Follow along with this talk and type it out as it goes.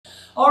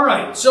All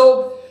right,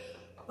 so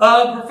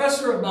a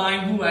professor of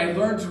mine who I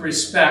learned to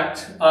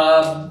respect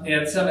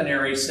at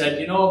seminary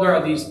said, you know, there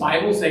are these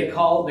Bibles they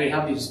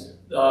have these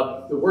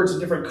the words in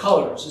different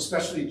colors,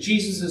 especially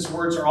Jesus'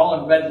 words are all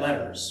in red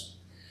letters.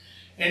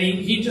 And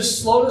he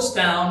just slowed us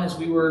down as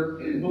we were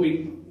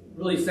moving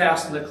really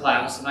fast in the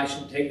class, and I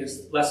should take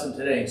this lesson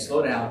today and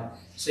slow down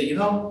and say, you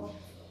know,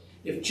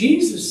 if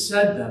Jesus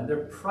said them,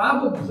 they're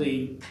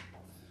probably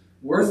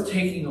worth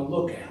taking a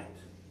look at.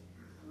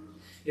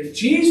 If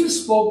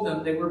Jesus spoke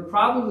them, they were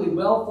probably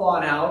well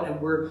thought out and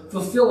were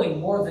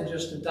fulfilling more than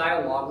just a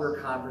dialogue or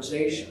a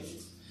conversation.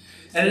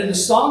 And in the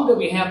song that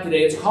we have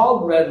today, it's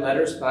called Red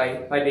Letters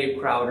by Dave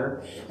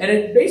Crowder. And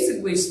it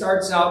basically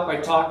starts out by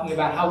talking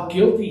about how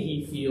guilty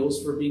he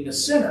feels for being a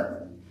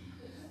sinner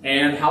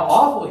and how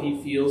awful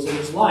he feels in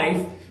his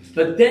life.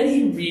 But then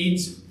he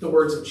reads the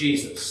words of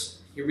Jesus.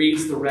 He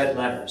reads the red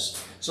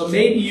letters. So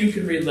maybe you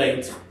can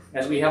relate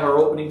as we have our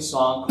opening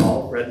song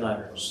called Red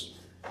Letters.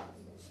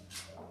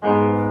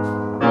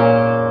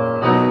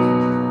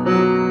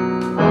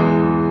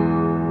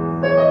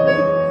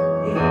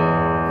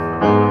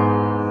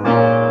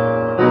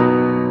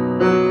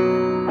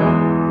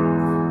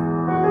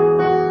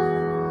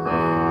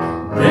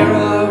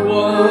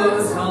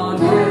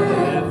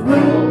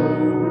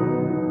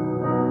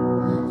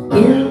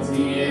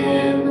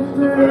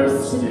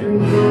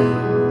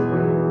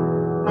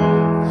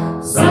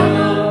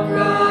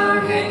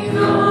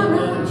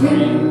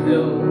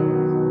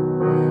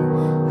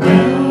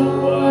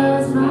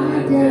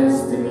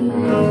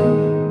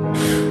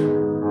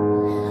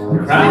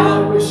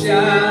 Crowd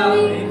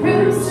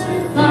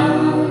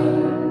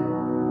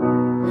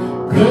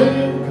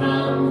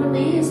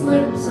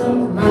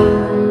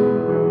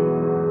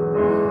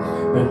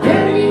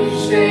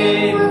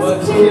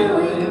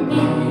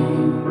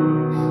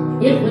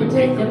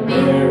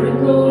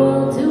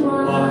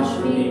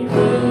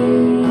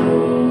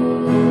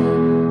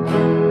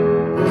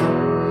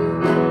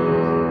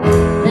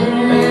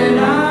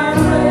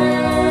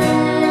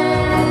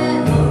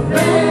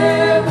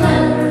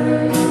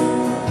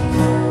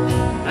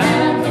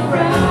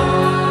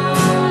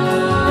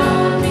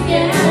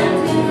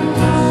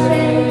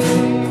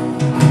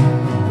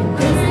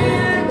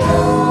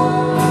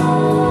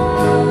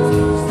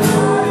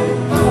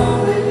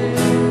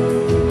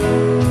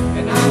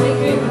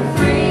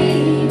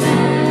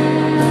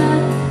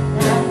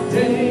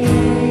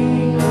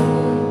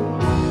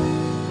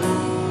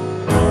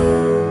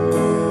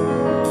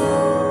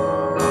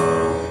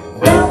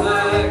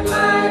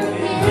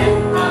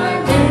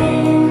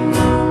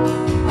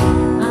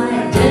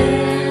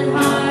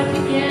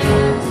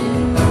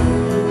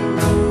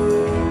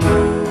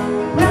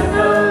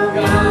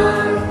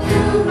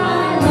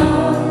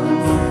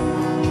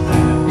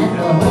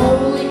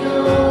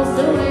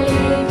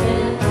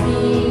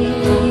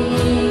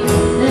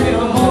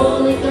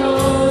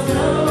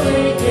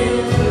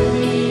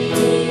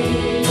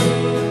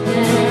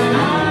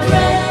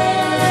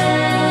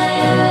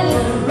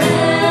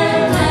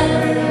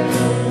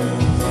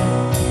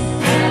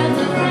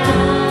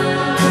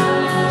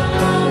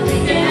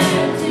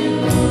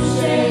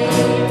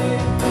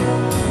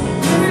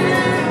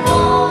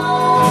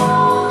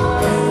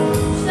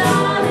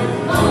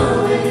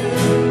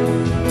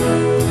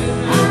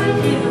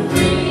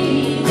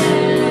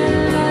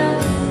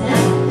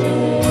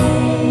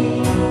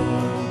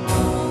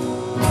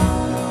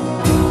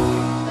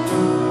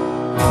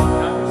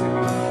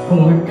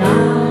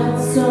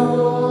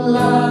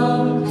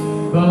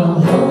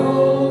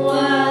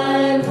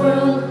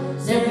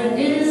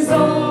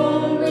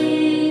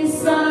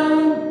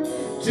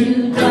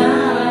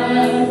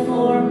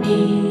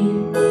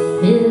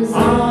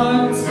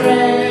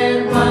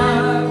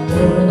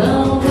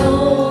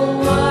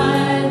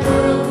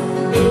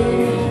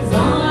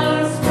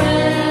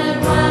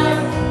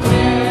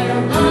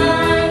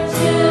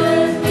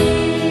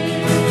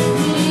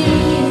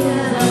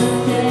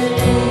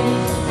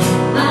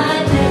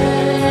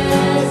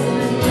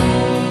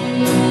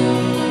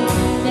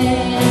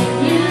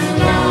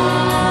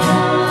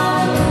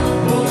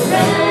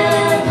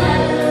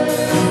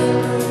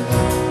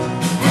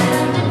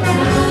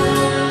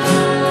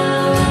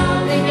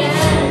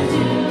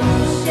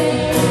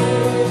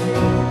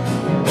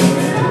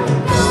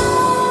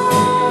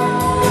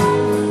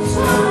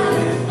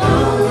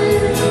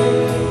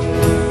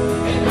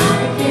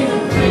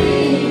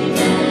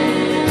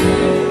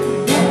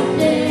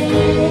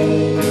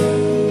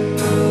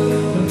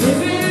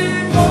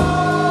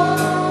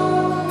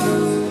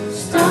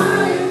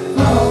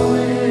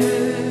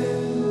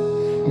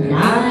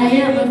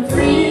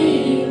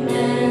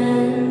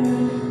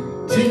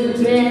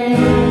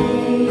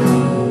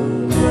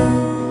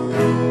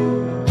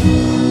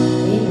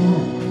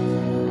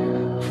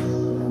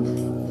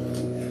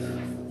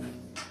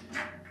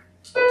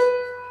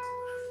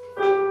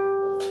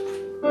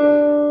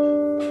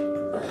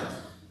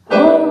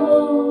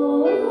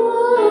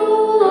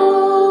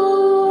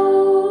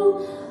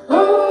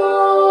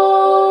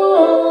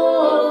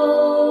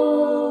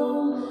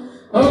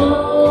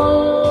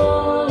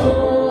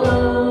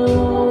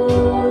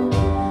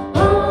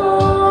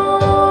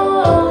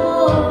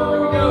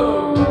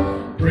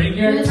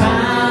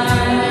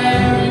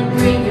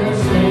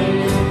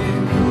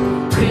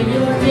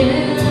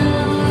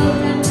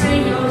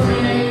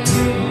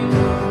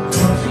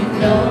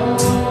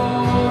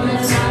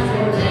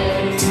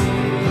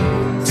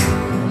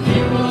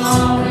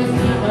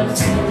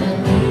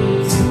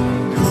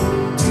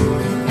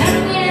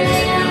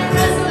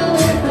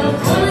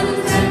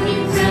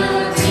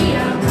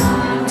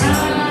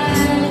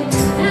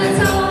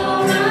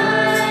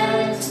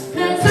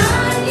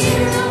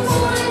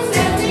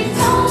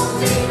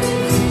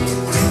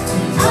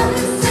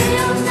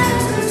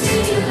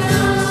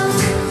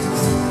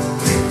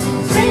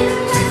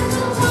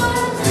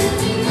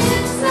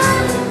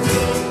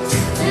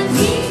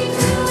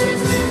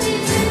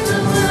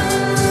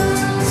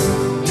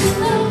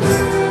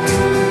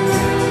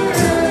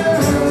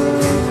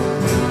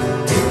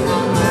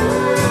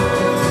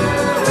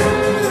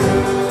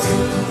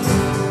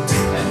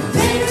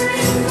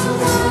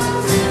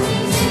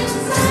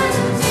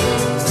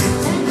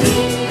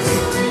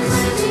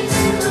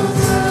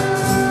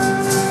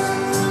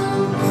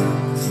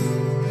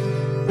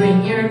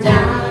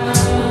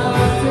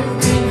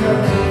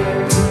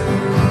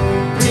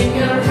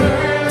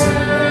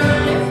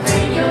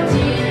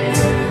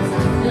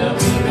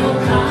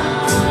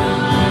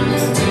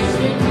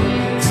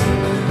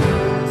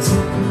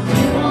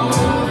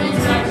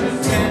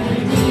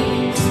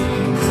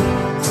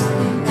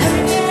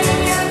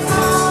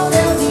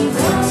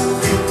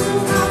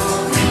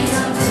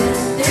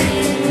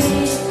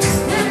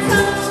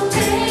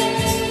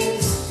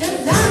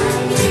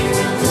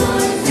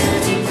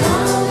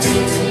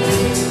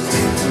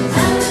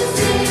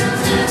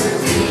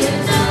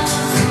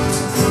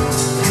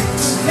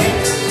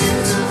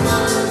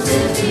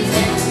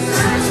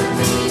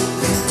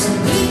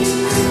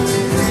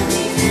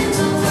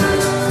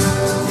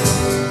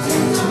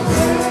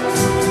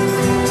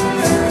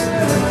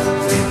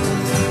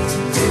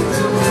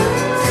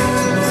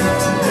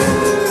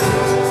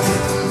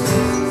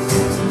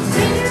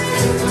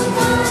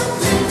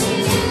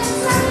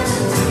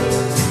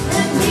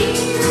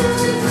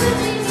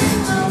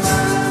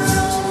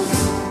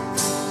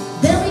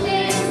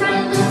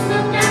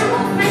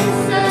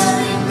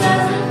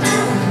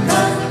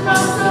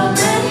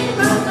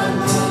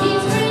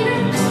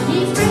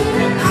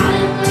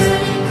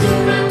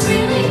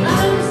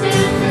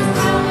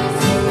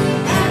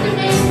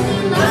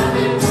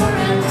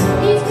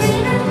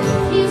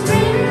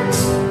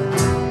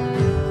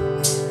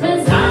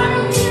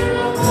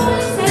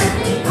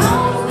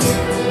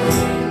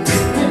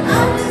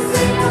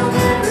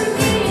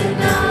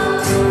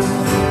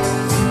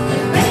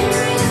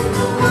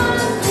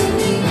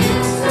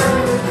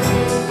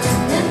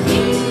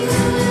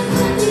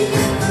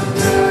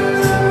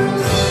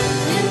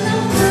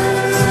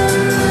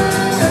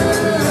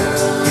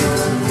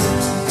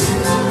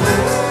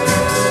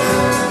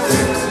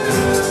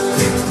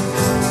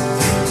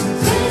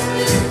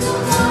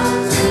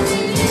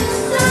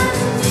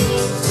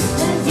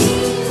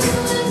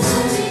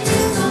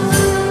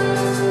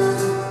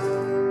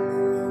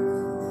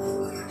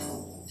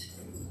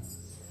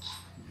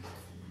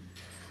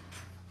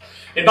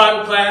In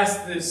Bible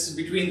class,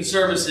 between the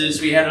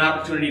services, we had an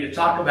opportunity to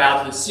talk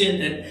about the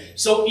sin that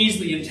so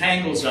easily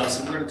entangles us.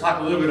 And we're going to talk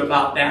a little bit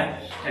about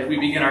that as we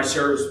begin our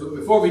service. But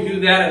before we do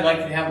that, I'd like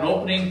to have an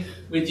opening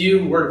with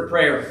you, a word of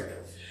prayer.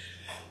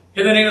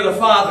 In the name of the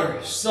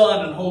Father,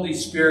 Son, and Holy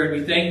Spirit,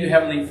 we thank you,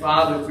 Heavenly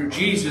Father, through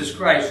Jesus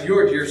Christ,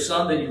 your dear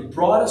Son, that you've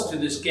brought us to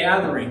this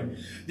gathering.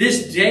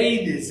 This day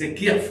is a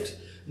gift,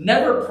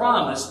 never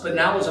promised, but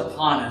now is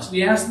upon us.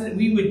 We ask that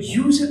we would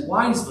use it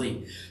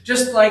wisely,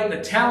 just like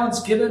the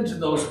talents given to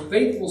those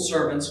faithful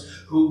servants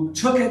who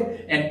took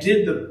it and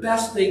did the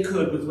best they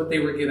could with what they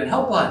were given.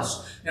 Help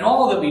us in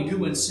all that we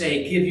do and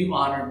say, give you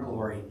honor and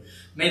glory.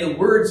 May the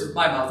words of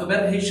my mouth, the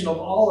meditation of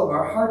all of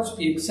our hearts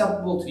be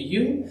acceptable to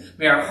you.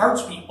 May our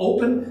hearts be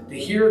open to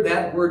hear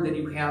that word that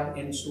you have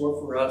in store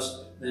for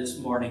us this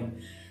morning.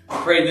 We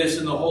pray this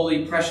in the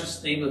holy,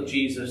 precious name of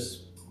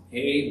Jesus.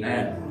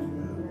 Amen.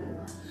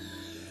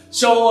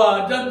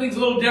 So, done things a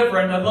little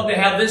different. I'd love to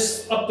have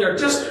this up there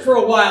just for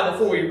a while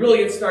before we really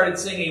get started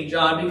singing,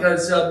 John,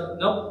 because,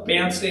 nope,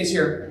 band stays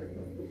here.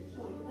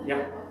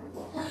 Yeah.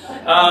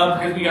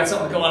 Because we got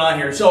something going on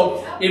here.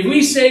 So, if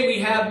we say we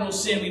have no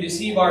sin, we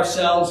deceive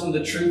ourselves and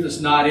the truth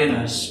is not in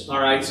us. All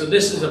right, so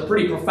this is a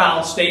pretty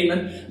profound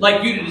statement. I'd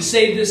like you to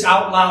say this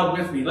out loud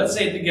with me. Let's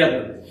say it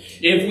together.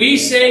 If we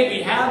say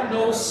we have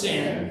no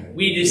sin,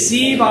 we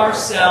deceive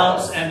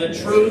ourselves and the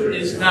truth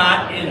is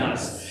not in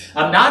us.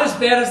 I'm not as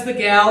bad as the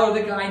gal or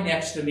the guy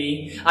next to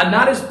me. I'm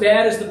not as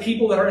bad as the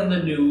people that are in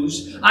the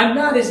news. I'm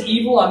not as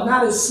evil. I'm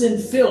not as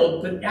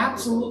sin-filled, but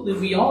absolutely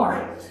we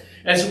are.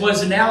 As it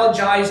was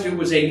analogized, it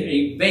was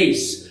a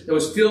vase that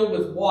was filled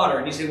with water.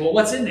 And you say, well,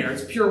 what's in there?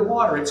 It's pure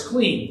water. It's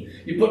clean.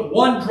 You put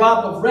one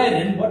drop of red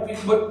in,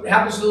 what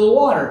happens to the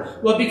water?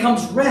 Well, it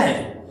becomes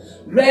red.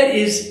 Red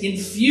is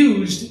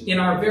infused in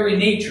our very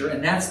nature,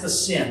 and that's the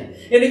sin.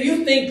 And if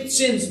you think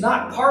sin's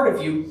not part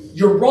of you,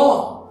 you're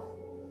wrong.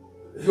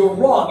 You're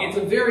wrong. It's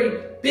a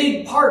very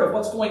big part of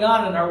what's going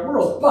on in our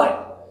world.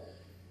 But,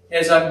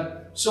 as I'm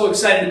so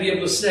excited to be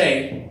able to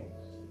say,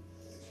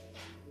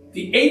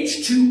 the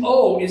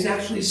H2O is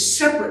actually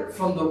separate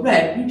from the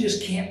red. We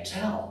just can't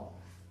tell.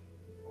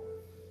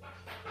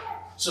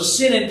 So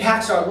sin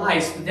impacts our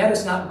lives, but that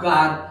is not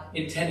God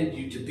intended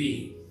you to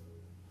be.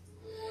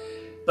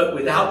 But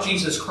without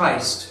Jesus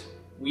Christ,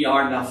 we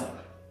are nothing.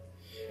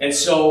 And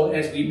so,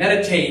 as we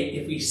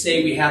meditate, if we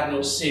say we have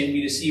no sin,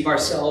 we deceive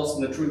ourselves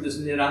and the truth is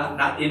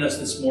not in us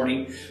this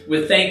morning.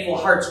 With thankful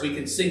hearts, we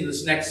can sing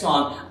this next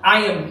song,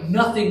 I am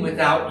nothing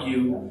without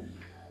you.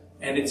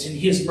 And it's in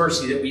His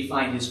mercy that we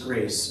find His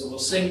grace. So we'll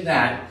sing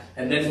that,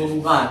 and then we'll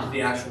move on to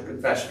the actual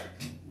confession.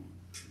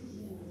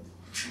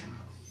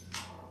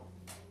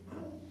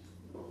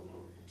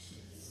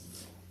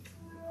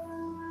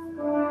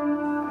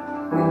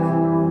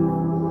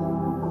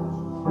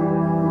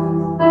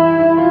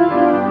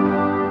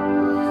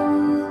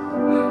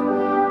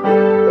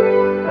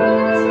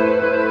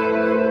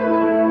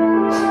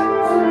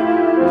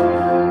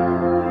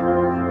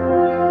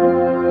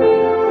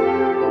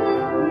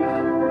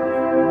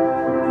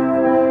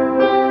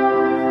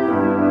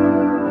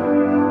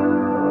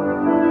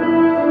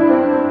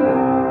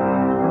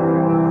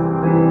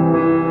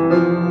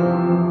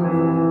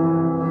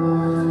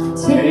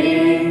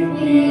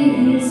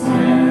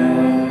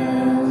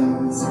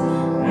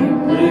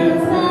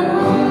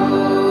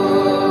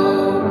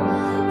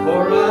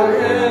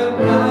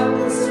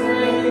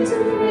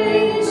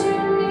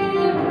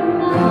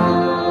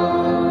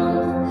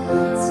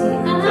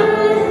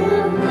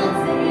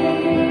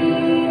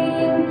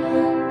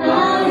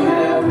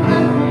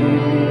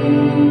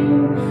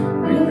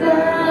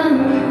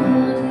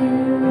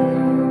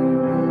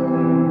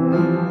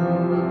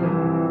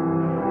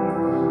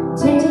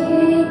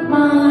 Take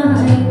my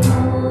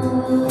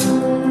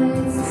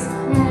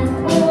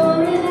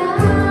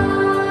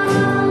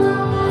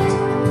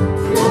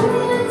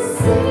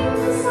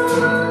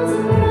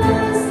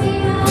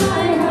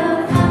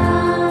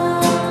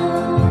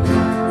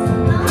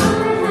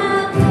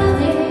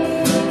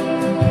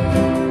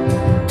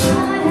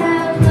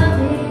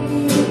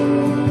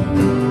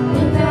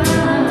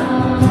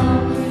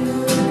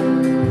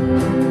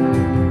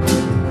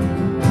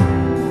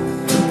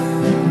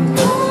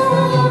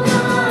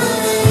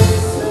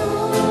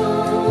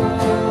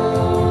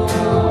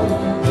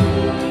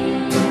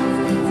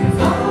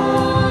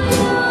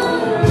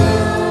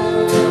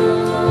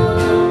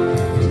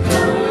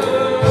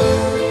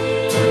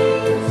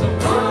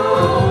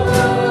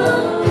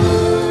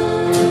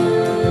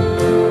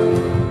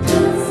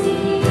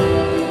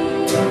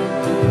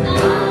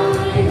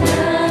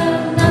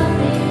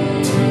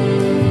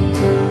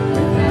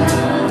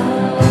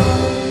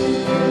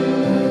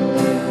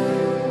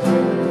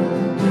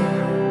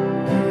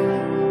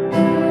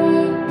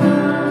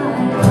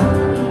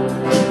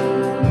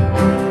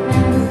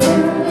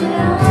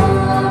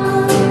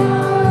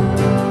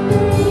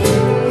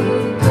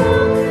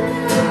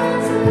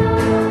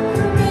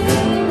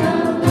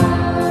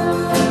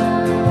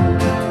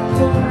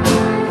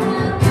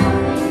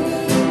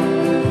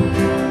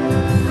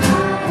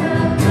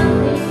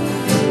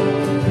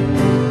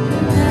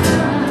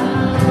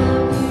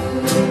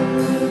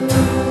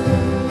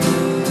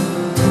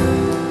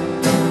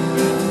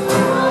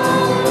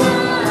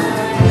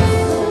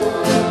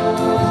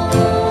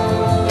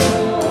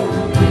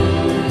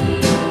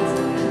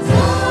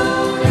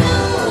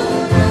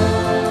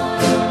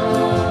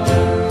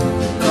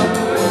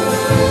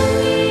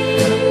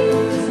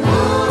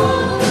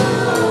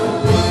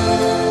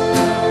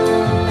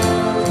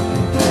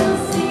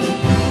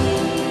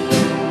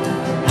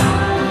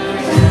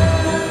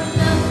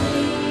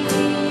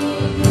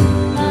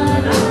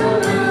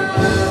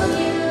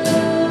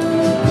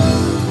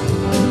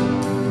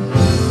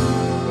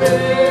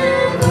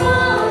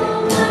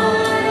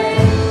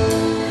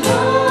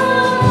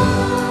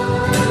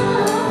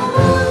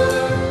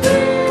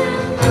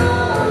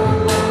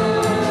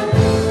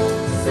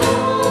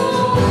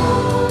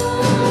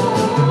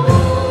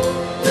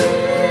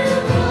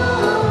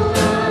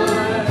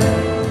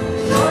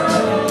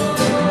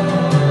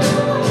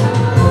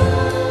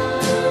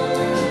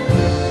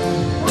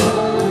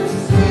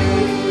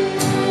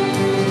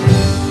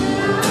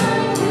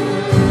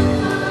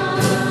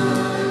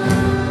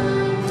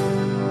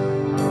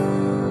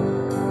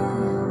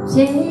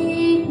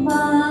Take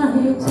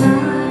my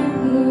time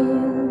here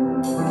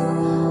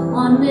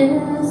on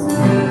this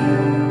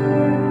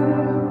earth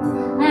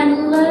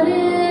and let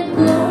it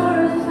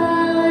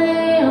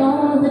glorify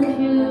all that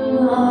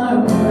you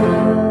are worth.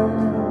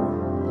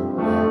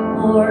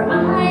 For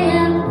I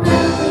am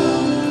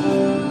nothing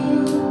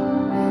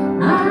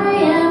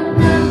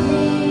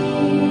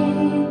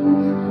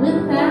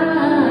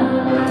without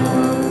you.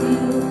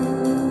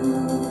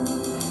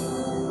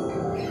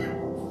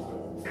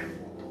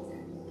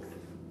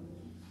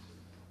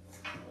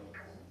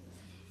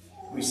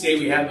 We say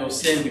we have no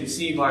sin, we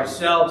deceive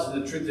ourselves,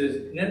 and the truth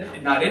is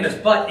not in us.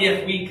 But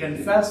if we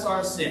confess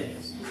our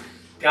sins,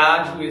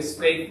 God, who is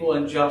faithful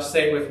and just,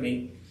 say with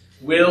me,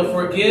 will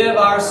forgive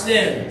our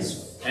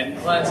sins and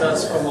cleanse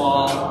us from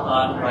all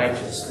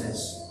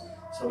unrighteousness.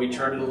 So we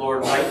turn to the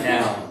Lord right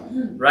now,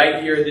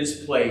 right here in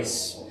this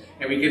place,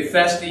 and we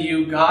confess to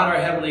you, God,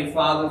 our Heavenly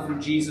Father, through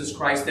Jesus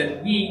Christ,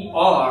 that we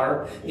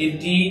are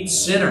indeed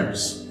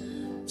sinners.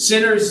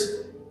 Sinners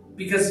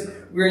because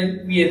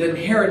we have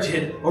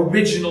inherited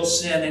original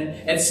sin,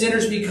 and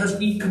sinners because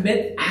we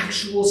commit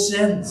actual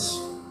sins.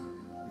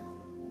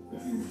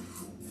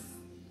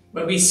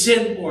 When we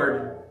sin,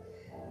 Lord,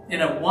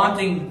 in a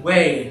wanting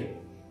way,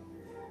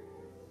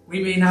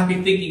 we may not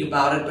be thinking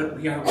about it, but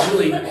we are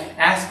really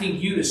asking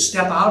you to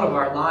step out of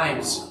our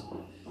lives,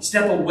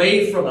 step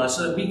away from us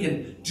so that we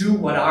can do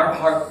what our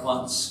heart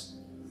wants,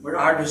 what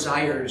our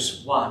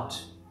desires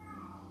want.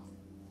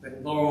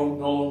 But no,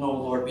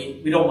 Lord,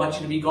 we don't want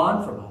you to be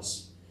gone from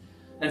us.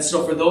 And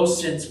so for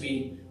those sins,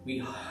 we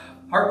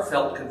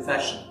heartfelt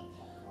confession.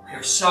 We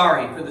are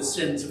sorry for the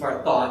sins of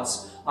our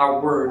thoughts,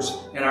 our words,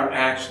 and our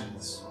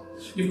actions.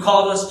 You've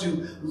called us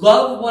to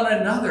love one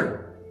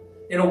another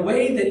in a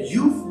way that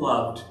you've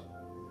loved.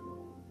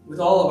 With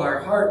all of our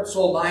heart,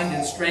 soul, mind,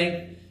 and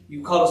strength,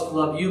 you've called us to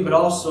love you, but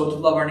also to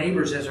love our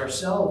neighbors as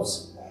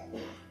ourselves.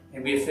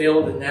 And we have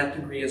failed in that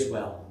degree as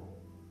well.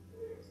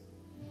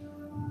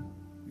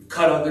 We've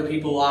cut other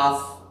people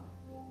off.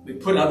 We've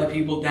put other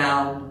people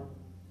down.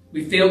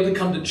 We failed to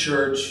come to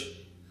church.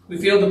 We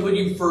failed to put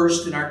you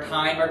first in our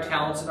time, our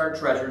talents, and our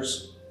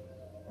treasures.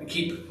 We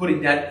keep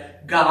putting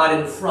that God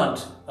in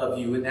front of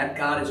you, and that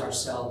God is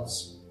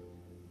ourselves.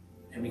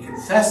 And we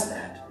confess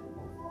that.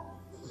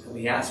 And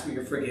we ask for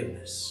your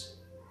forgiveness.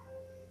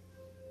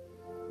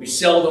 We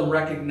seldom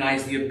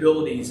recognize the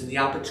abilities and the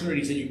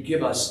opportunities that you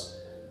give us.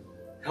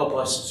 Help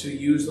us to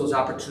use those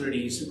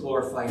opportunities to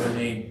glorify your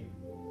name.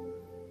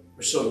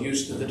 We're so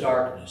used to the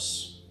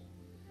darkness.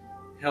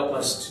 Help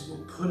us to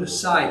put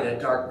aside that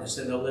darkness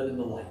and to live in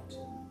the light.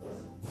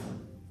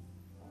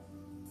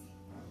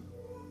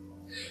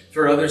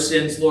 For other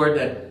sins, Lord,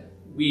 that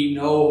we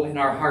know in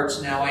our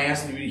hearts now, I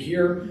ask you to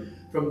hear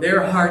from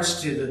their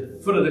hearts to the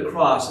foot of the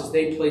cross as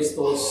they place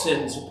those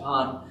sins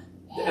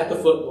at the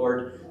foot,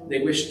 Lord.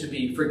 They wish to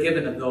be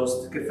forgiven of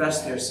those, to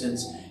confess their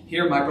sins.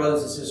 Hear my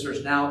brothers and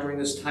sisters now during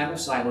this time of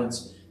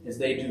silence as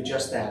they do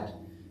just that.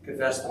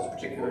 Confess those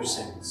particular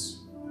sins.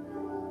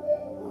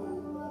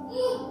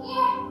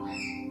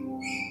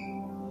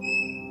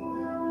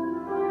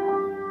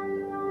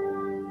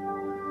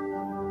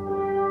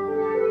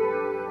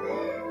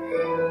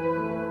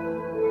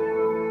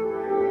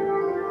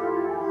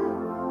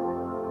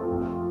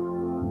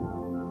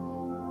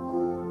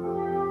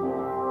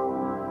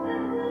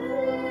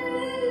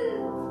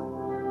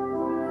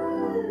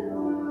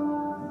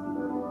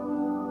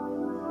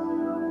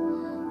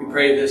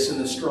 Pray this in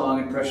the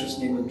strong and precious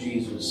name of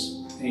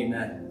Jesus.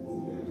 Amen.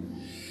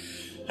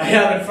 I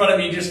have in front of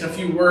me just a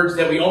few words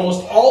that we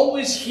almost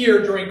always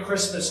hear during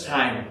Christmas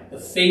time. The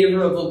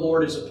favor of the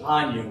Lord is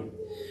upon you.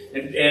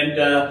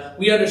 And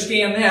we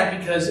understand that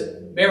because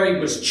Mary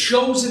was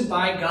chosen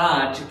by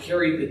God to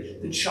carry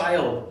the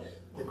child,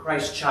 the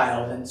Christ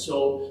child. And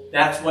so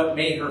that's what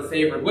made her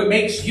favored. What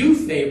makes you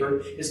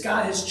favored is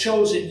God has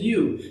chosen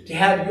you to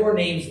have your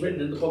names written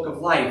in the book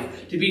of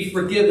life, to be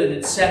forgiven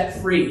and set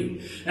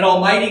free. And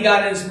Almighty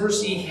God in His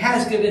mercy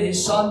has given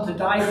His Son to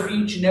die for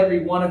each and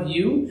every one of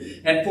you.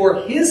 And for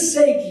His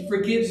sake, He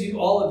forgives you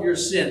all of your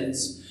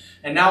sins.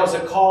 And now as a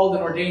called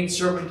and ordained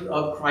servant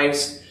of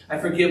Christ, I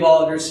forgive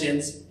all of your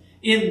sins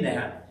in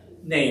that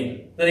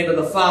name. The name of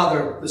the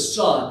Father, the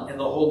Son, and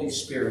the Holy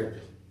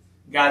Spirit.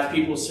 God's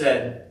people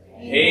said,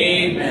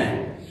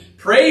 Amen.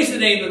 Praise the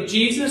name of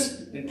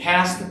Jesus and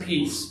pass the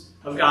peace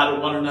of God to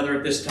one another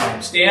at this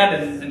time.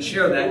 Stand and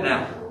share that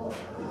now.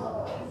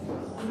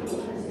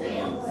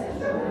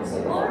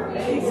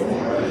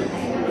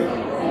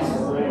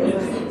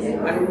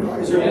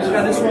 Is there music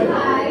on this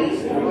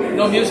one?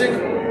 No music? I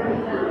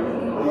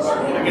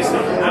guess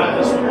not.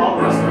 This one. All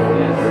this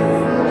one.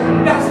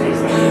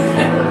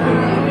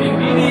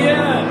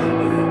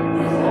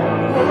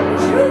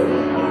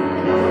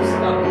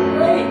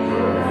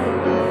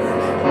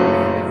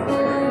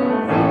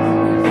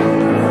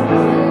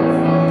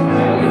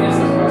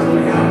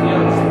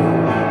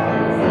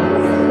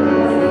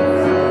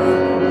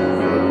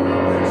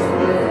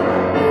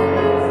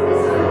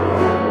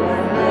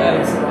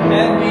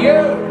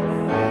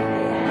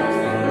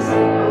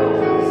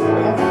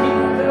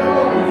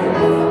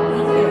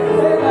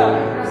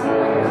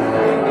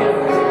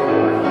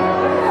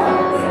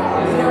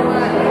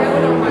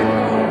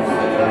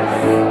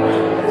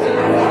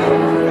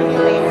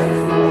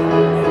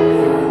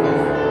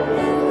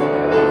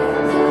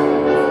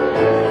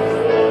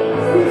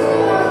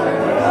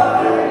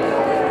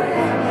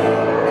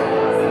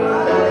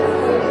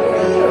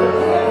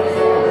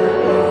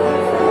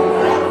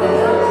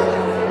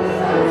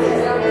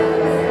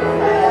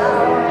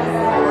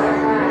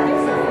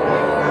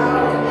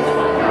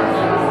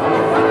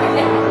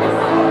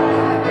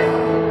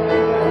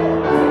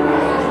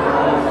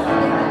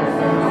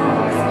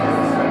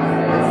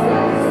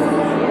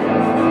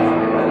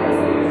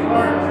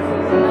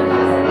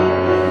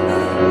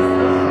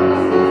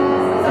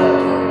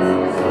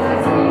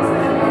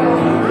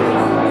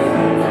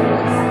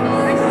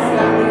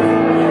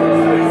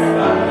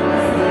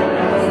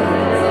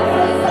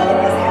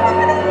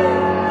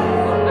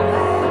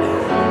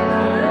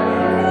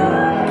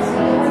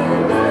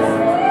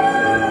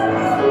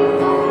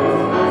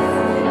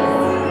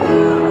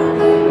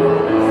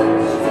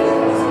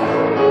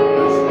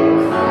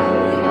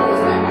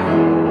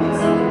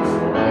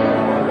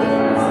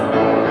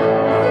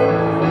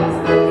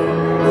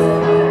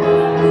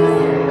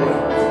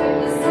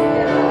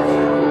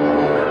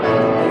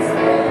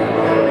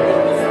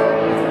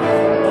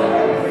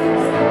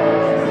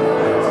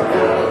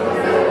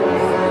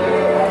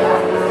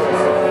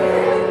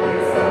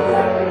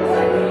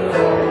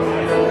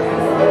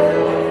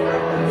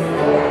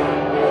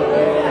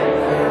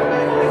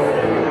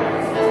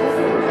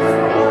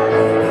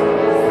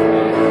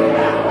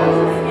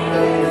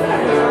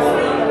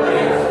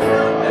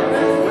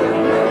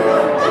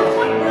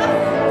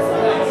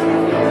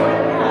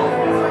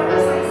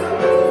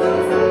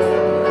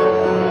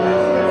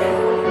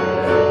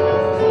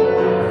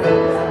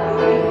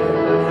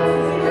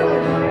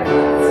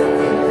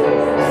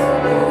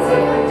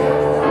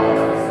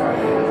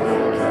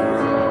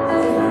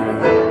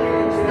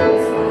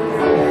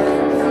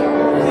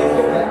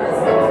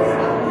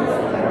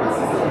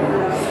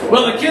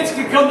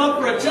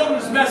 for a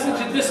children's message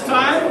at this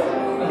time.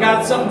 I've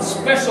got something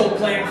special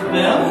planned for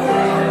them.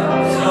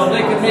 So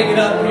they can make it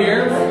up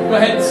here. Go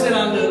ahead and sit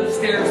on the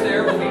stairs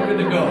there. We'll be good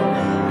to go.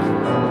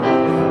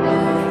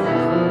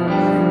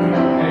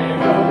 There you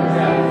go.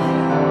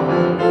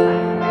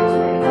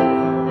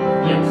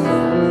 Yes.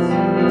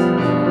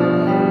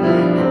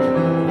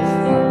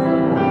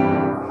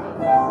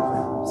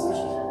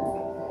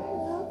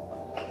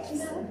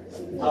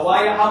 How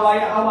are ya? How are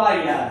ya? How are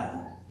ya?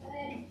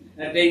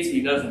 That dates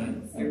me, doesn't it?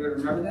 You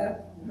remember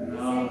that?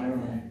 No, never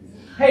mind.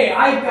 Hey,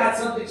 I've got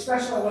something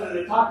special I wanted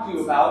to talk to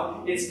you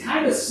about. It's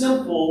kind of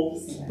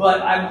simple,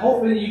 but I'm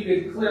hoping you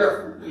can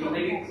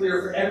make it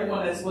clear for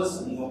everyone that's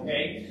listening,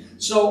 okay?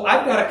 So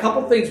I've got a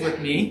couple things with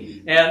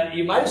me, and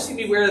you might have seen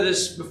me wear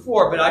this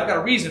before, but I've got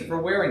a reason for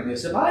wearing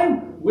this. If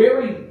I'm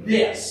wearing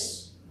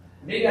this,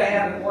 maybe I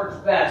have an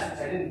orange vest, which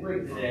I didn't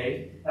bring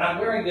today, and I'm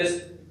wearing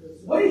this,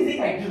 what do you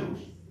think I do?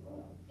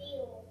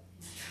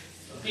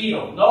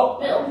 Beetle. No.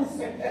 Bill.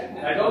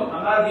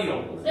 I'm not a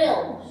beetle.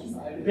 Bill.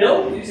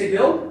 Bill? Did you say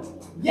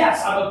Bill?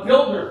 Yes, I'm a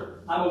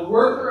builder. I'm a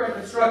worker in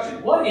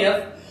construction. What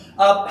if,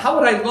 how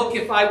would I look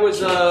if I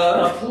was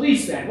a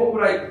policeman? How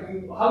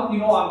would you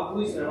know I'm a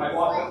policeman if I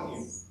walked up to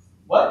you?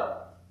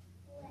 What?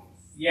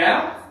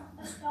 Yeah?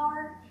 A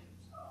star.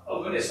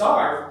 Oh, with a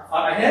star?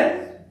 On my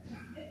head?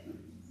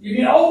 You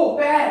mean, oh,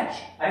 badge.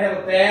 I have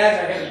a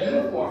badge, I have a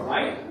uniform,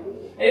 right?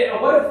 And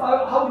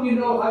how would you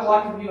know if I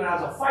walked up to you when I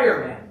was a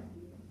fireman?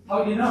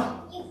 How do you know?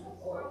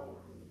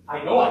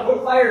 I know I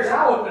put fires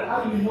out, but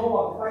how do you know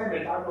I'm a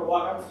fireman if I'm going to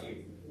walk up to you?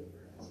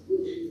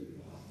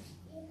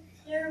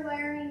 They're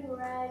wearing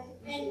red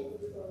and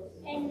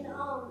a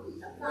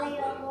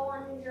yellow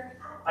on your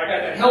hat. I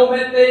got the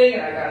helmet thing,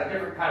 and I got a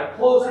different kind of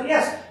clothes. And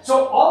yes,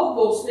 so all of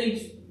those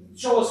things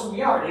show us who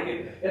we are.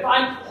 If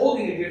I'm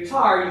holding a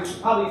guitar, you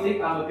should probably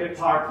think I'm a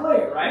guitar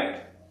player,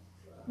 right?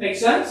 Make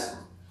sense?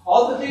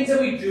 All the things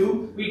that we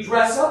do, we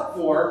dress up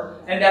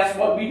for, and that's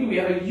what we do. We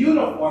have a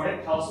uniform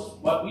that tells us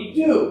what we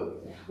do.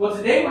 Well,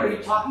 today we're going to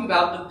be talking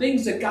about the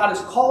things that God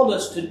has called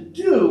us to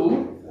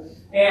do,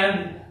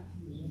 and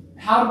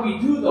how do we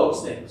do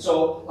those things?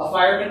 So a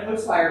fireman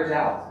puts fires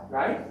out,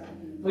 right?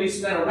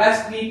 Policemen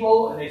arrest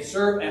people, and they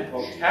serve and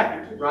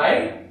protect,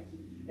 right?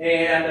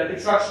 And a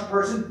construction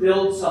person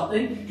builds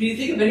something. Can you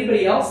think of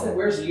anybody else that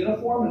wears a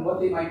uniform and what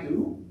they might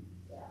do?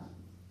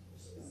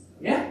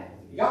 Yeah?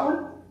 You got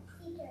one?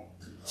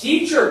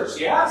 Teachers,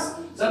 yes.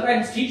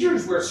 Sometimes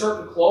teachers wear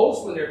certain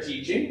clothes when they're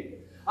teaching.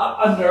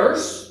 A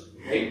nurse,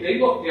 they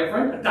look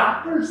different.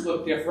 Doctors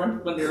look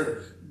different when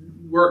they're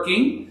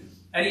working.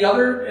 Any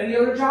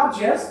other jobs,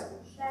 yes?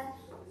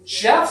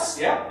 Chefs,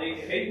 yeah,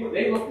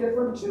 they look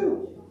different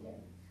too.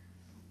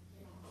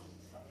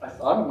 I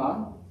thought I'm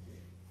on.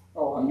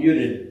 Oh, I'm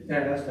muted.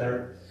 Yeah, that's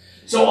better.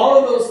 So all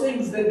of those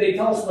things that they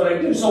tell us what I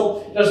do.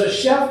 So does a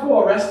chef go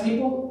arrest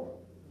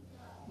people?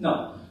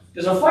 No.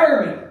 Does a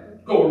fireman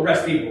go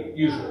arrest people,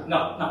 usually?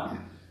 No.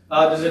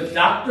 Does a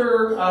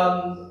doctor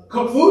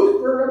cook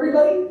food for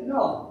everybody?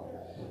 No.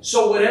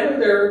 So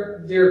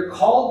whatever they're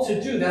called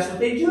to do, that's what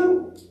they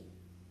do.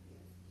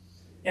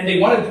 And we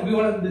wanted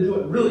them to do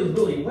it really,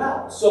 really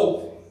well.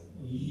 So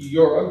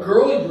you're a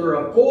girl, you're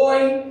a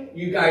boy,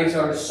 you guys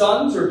are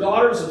sons or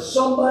daughters of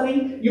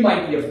somebody, you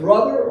might be a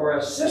brother or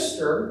a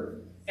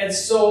sister, and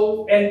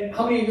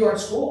how many of you are in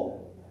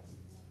school?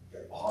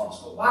 You're all in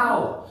school.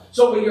 Wow.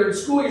 So when you're in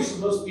school, you're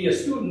supposed to be a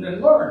student and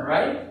learn,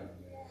 right?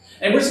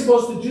 And we're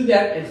supposed to do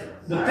that as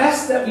the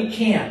best that we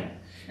can.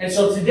 And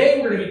so today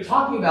we're going to be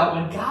talking about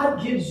when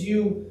God gives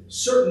you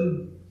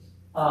certain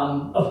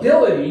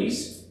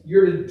abilities,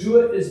 you're to do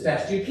it as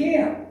best you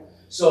can.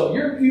 So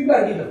you've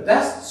got to be the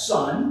best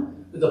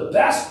son, the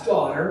best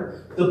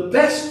daughter, the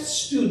best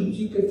student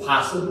you could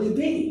possibly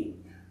be.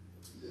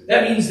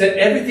 That means that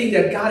everything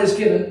that God has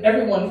given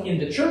everyone in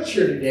the church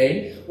here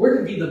today, we're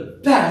to be the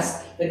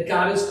best that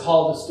God has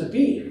called us to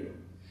be.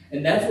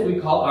 And that's what we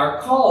call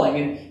our calling.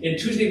 And in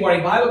Tuesday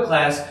morning Bible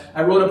class,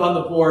 I wrote up on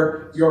the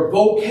board, your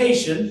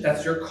vocation,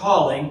 that's your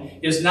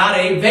calling, is not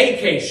a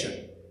vacation.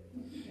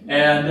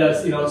 And,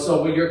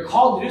 so when you're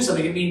called to do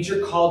something, it means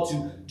you're called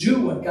to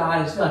do what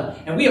God has done.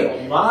 And we have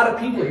a lot of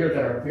people here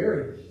that are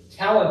very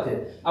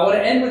talented. I want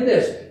to end with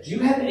this. Do you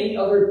have any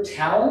other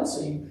talents?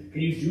 Can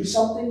you do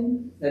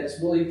something that's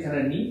really kind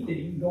of neat that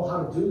you know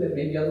how to do that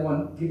maybe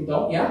other people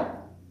don't? Yeah?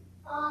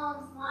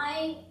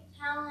 My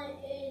talent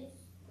is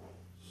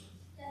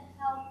to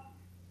help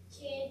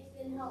kids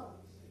and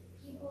help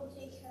people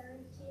take care of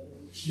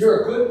kids.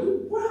 You're a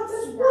good, wow,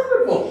 that's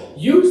wonderful.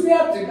 Use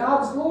that to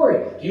God's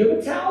glory. Do you have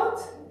a talent?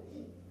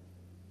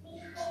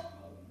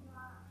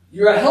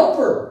 You're a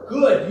helper.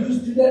 Good.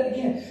 Do that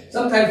again.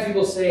 Sometimes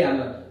people say, I'm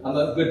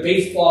a good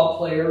baseball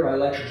player, I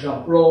like to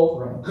jump rope,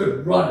 or I'm a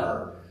good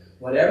runner.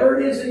 Whatever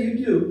it is that you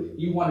do,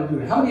 you want to do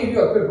it. How many of you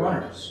are good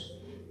runners?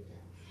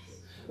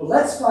 Well,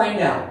 let's find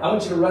out. I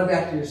want you to run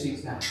back to your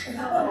seats now.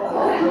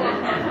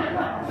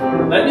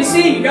 Let me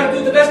see. You got to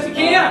do the best you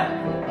can.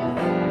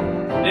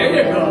 There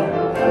you go.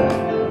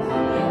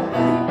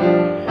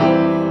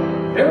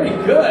 Very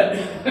good.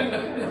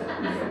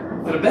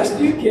 The best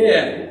you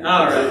can.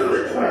 All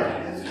right.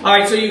 All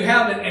right, so you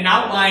have an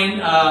outline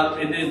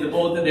in the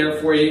bulletin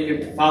there for you. You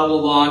can follow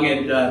along,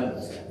 and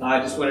I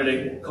just wanted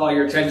to call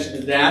your attention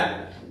to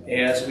that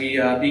as we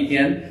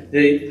begin.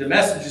 The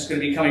message is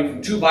going to be coming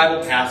from 2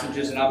 Bible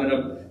passages, and I'm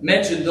going to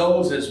mention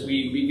those as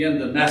we begin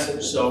the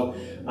message. So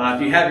if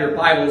you have your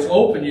Bibles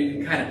open, you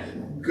can kind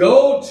of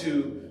go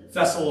to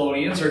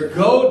Thessalonians or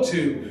go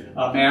to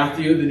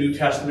Matthew, the New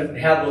Testament, and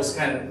have those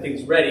kind of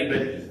things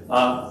ready. But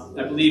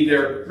I believe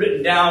they're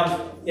written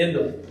down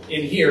in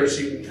here, so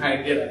you can kind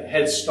of get a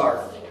head start.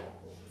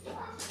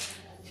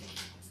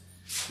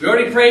 We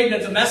already prayed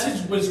that the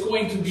message was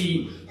going to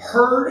be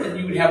heard and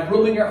you would have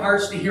room in your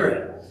hearts to hear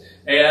it.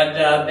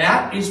 And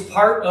that is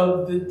part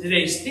of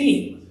today's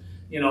theme.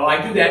 You know,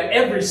 I do that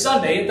every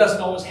Sunday. It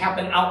doesn't always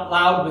happen out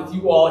loud with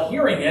you all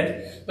hearing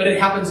it, but it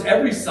happens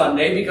every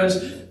Sunday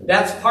because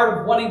that's part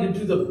of wanting to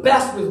do the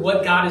best with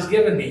what God has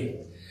given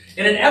me.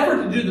 In an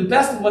effort to do the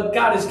best with what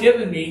God has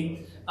given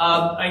me,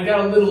 I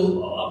got a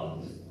little,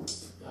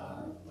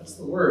 what's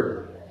the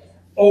word?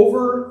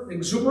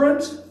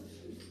 Over-exuberant?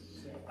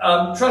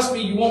 Trust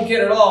me, you won't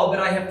get it all, but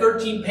I have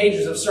 13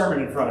 pages of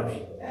sermon in front of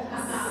me.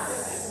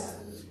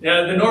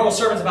 The normal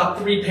sermon's about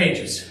 3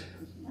 pages.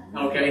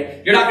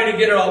 Okay? You're not going to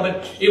get it all,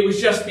 but it was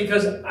just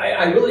because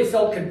I really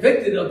felt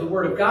convicted of the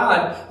Word of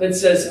God that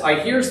says,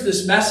 here's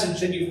this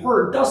message that you've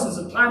heard dozens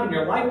of times in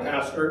your life,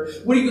 Pastor.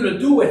 What are you going to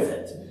do with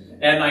it?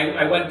 And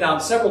I went down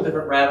several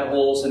different rabbit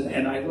holes,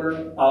 and I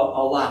learned a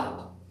lot.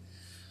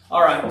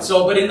 All right,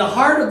 but in the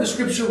heart of the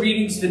scripture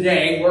readings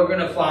today, we're going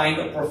to find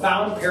a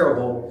profound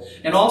parable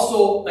and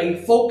also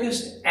a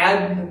focused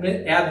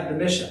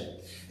admonition.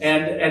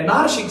 And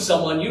admonishing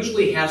someone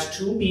usually has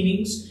 2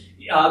 meanings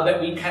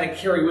that we kind of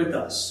carry with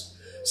us.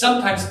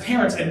 Sometimes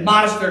parents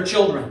admonish their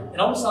children. It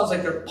almost sounds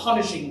like they're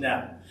punishing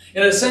them.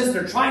 In a sense,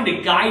 they're trying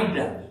to guide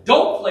them.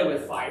 Don't play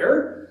with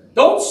fire.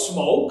 Don't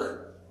smoke.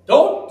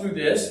 Don't do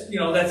this. You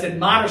know, that's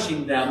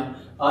admonishing them.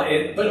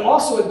 But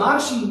also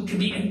admonishing can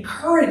be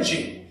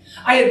encouraging.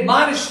 I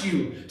admonish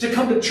you to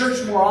come to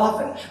church more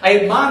often. I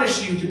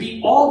admonish you to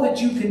be all that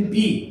you can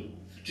be,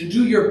 to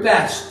do your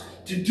best,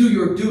 to do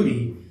your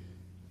duty,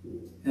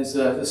 as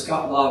the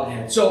Scott Lobb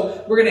had.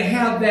 So we're going to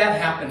have that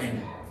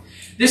happening.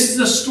 This is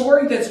a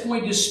story that's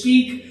going to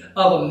speak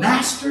of a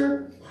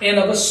master and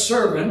of a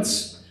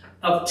servant,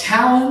 of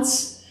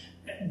talents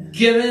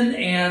given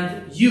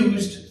and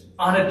used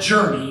on a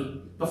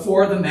journey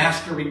before the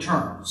master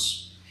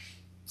returns.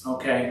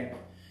 Okay?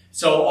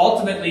 So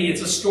ultimately,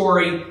 it's a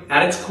story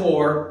at its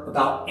core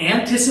about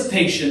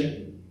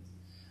anticipation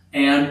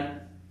and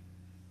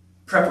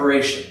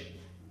preparation.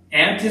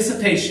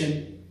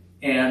 Anticipation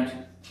and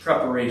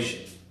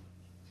preparation.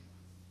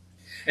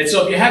 And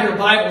so if you have your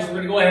Bibles, we're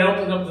going to go ahead and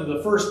open up to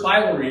the first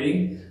Bible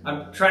reading.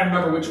 I'm trying to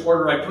remember which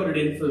order I put it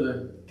in for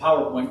the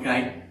PowerPoint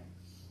guide.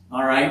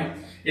 All right.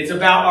 So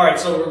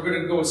we're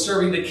going to go with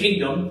serving the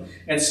kingdom.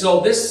 And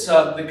so this,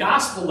 the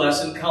gospel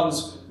lesson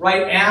comes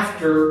right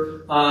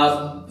after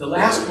the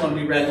last one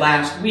we read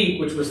last week,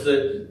 which was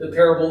the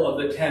parable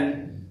of the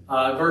 10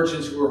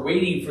 virgins who were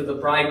waiting for the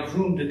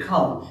bridegroom to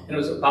come. And it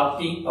was about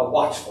being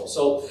watchful.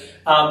 So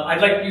I'd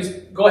like to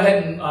go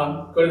ahead and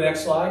go to the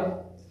next slide.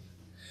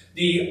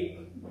 The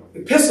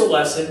epistle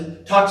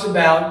lesson talks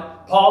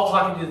about Paul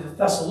talking to the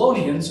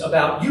Thessalonians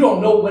about you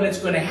don't know when it's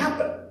going to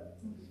happen.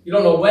 You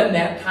don't know when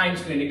that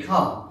time's going to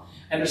come.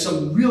 And there's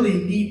some really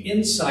neat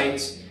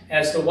insights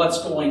as to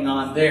what's going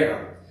on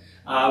there.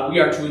 We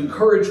are to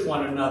encourage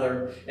one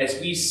another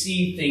as we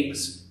see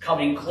things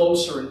coming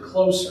closer and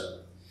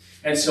closer.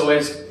 And so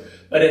as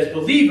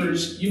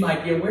believers, you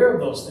might be aware of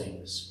those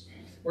things.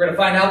 We're going to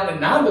find out that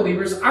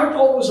non-believers aren't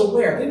always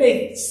aware. They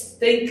may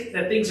think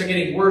that things are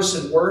getting worse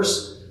and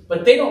worse,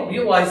 but they don't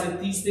realize that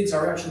these things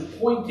are actually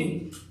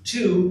pointing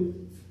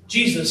to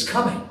Jesus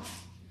coming.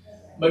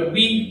 But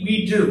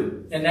we do.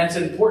 And that's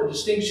an important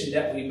distinction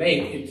that we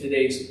make in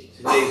today's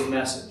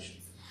message.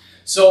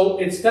 So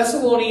it's 1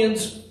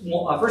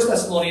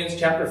 Thessalonians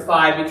chapter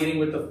 5, beginning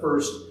with the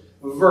first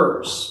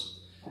verse.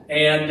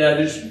 And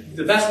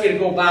the best way to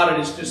go about it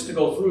is just to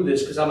go through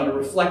this, because I'm going to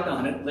reflect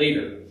on it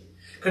later.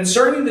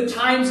 Concerning the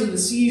times and the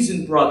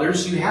season,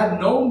 brothers, you have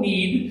no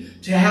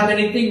need to have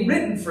anything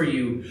written for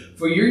you,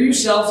 for you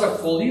yourselves are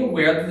fully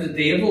aware that the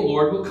day of the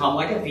Lord will come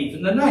like a thief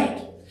in the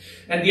night.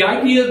 And the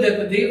idea that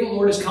the day of the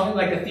Lord is coming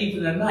like a thief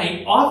in the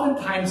night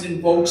oftentimes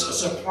invokes a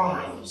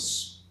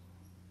surprise.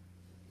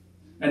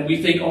 And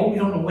we think, we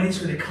don't know when he's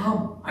going to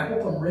come. I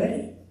hope I'm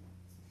ready.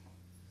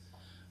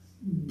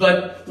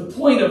 But the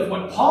point of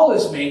what Paul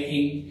is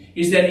making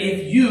is that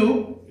if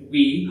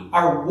we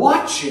are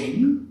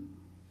watching,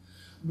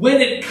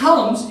 when it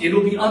comes,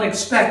 it'll be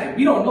unexpected.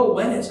 We don't know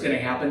when it's going to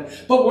happen,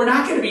 but we're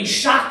not going to be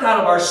shocked out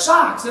of our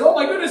socks and, oh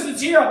my goodness,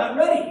 it's here, I'm not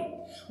ready.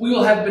 We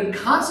will have been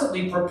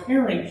constantly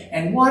preparing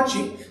and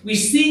watching. We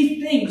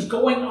see things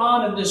going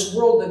on in this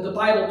world that the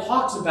Bible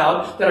talks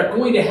about that are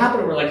going to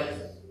happen, and we're like,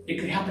 it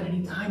could happen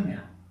any time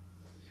now.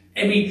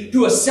 And we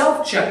do a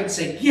self-check and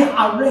say, yeah,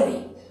 I'm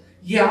ready.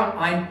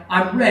 Yeah,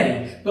 I'm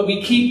ready. But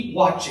we keep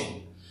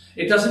watching.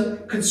 It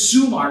doesn't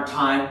consume our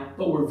time,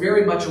 but we're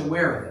very much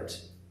aware of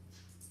it.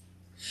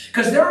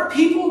 Because there are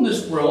people in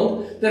this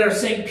world that are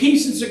saying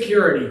peace and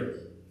security.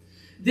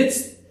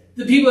 That's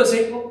the people that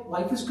say, well,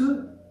 life is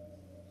good.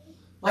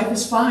 Life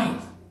is fine.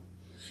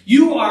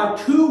 You are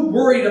too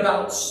worried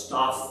about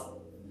stuff.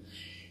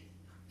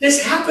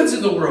 This happens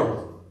in the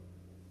world.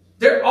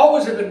 There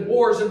always have been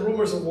wars and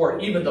rumors of war.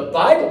 Even the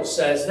Bible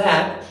says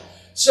that.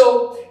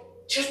 So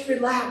just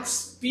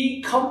relax.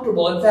 Be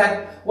comfortable. In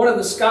fact, one of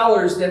the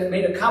scholars that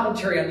made a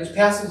commentary on this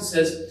passage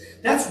says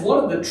that's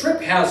one of the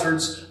trip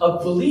hazards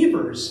of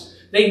believers.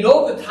 They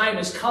know the time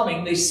is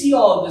coming. They see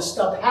all of this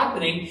stuff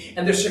happening,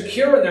 and they're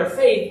secure in their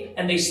faith,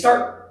 and they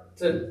stop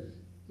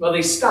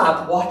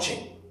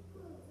watching.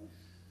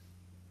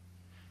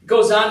 It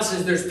goes on and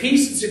says, there's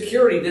peace and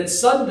security. Then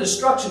sudden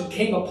destruction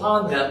came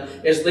upon them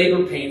as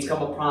labor pains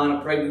come upon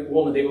a pregnant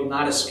woman. They will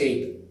not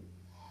escape.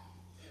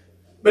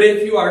 But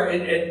if you are,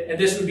 and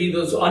this would be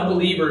those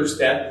unbelievers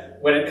that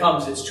when it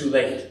comes, it's too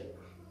late.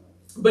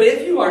 But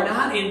if you are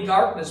not in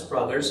darkness,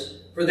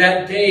 brothers, for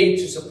that day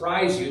to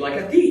surprise you like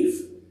a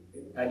thief.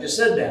 I just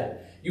said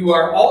that. You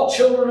are all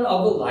children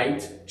of the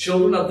light,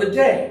 children of the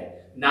day,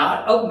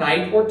 not of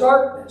night or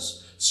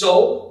darkness.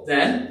 So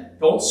then,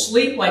 don't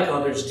sleep like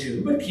others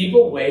do, but keep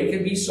awake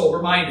and be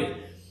sober-minded.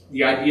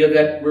 The idea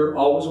that we're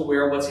always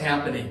aware of what's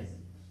happening.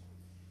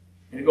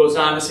 And it goes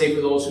on to say,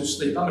 for those who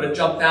sleep. I'm going to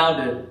jump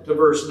down to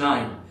verse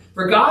 9.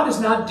 For God has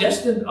not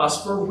destined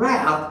us for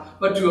wrath,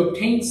 but to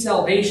obtain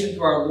salvation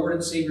through our Lord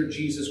and Savior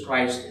Jesus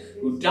Christ,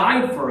 who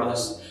died for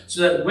us,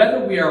 so that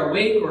whether we are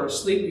awake or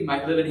asleep, we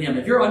might live in Him.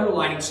 If you're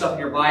underlining stuff in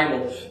your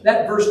Bible,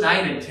 that verse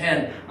 9 and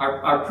 10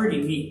 are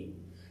pretty neat.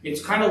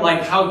 It's kind of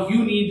like how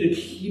you need to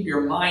keep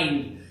your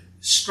mind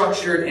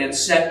structured and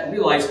set.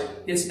 Realize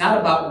it's not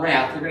about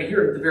wrath. You're going to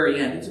hear it at the very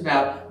end. It's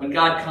about when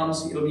God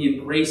comes, it'll be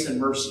in grace and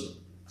mercy.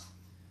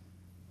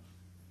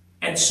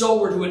 And so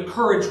we're to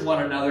encourage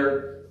one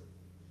another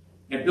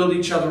and build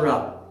each other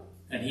up.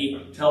 And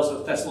he tells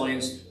the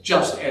Thessalonians,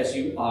 just as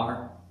you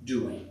are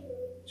doing.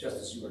 Just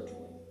as you are doing.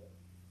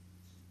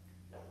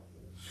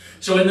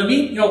 So in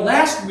the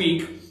last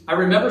week, I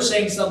remember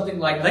saying something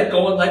like, let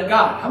go and let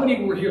God. How many of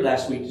you were here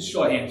last week? Just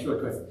show of hands real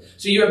quick.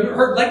 So you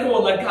heard let go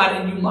and let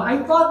God, and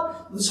I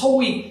thought this whole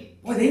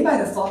week, boy, they might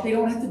have thought they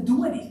don't have to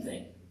do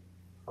anything.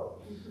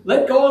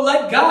 Let go and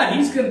let God.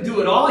 He's going to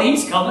do it all.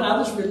 He's coming.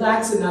 I'll just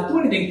relax and not do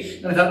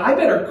anything. And I thought, I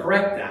better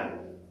correct that.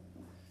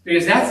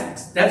 Because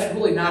that's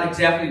really not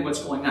exactly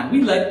what's going on.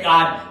 We let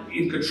God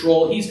in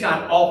control. He's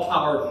got all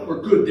power.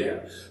 We're good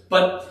there.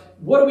 But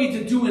what are we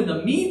to do in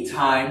the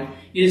meantime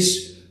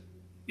is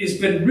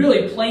been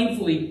really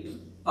plainly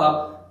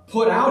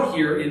put out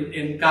here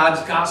in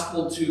God's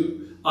gospel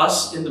to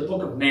us in the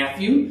book of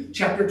Matthew,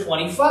 chapter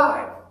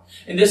 25.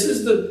 And this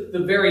is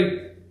the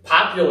very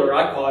popular,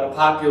 I call it a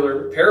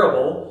popular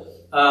parable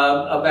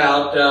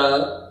about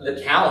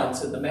the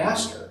talents and the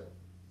master.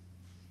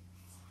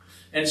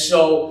 And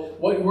so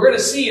what we're going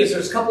to see is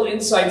there's a couple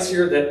insights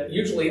here that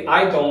usually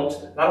I don't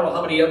know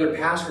how many other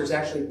pastors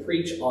actually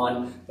preach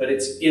on, but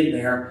it's in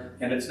there,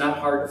 and it's not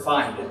hard to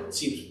find. It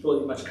seems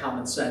really much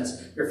common sense.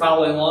 If you're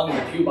following along in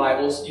the Pew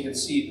Bibles, you can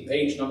see the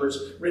page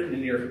numbers written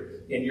in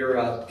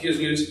your Pew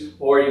News,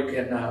 or you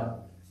can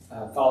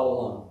follow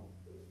along.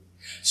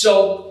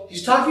 So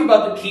he's talking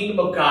about the kingdom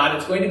of God.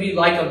 It's going to be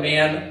like a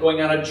man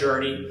going on a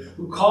journey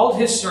who called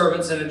his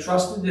servants and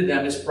entrusted to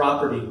them his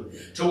property.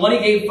 To one he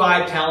gave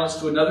 5 talents,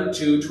 to another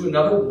 2, to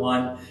another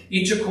 1,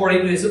 each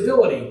according to his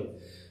ability.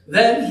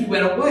 Then he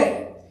went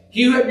away.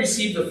 He who had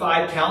received the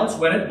 5 talents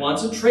went at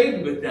once and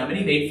traded with them, and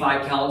he made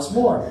 5 talents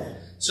more.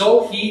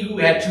 So he who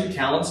had 2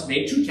 talents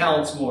made 2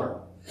 talents more.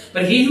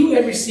 But he who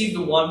had received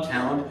the 1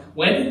 talent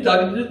went and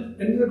dug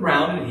into the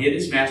ground and hid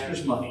his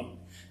master's money.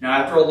 Now,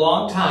 after a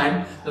long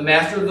time, the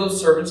master of those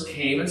servants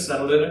came and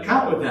settled an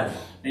account with them.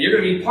 Now, you're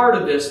going to be part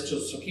of this,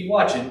 so keep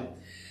watching.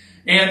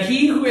 And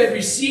he who had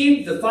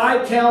received the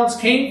 5 talents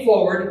came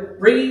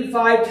forward, bringing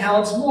 5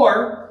 talents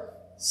more,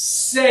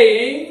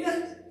 saying,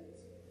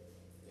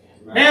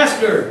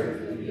 Master,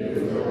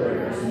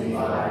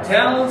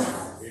 talents.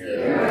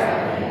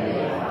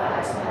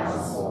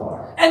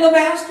 And the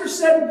master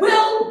said,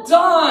 well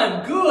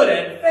done, good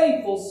and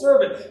faithful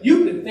servant.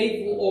 You've been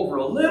faithful over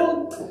a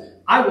little.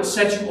 I will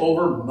set you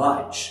over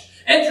much.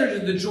 Enter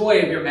into the joy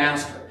of your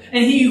master.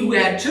 And he who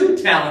had 2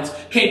 talents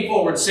came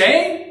forward,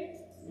 saying,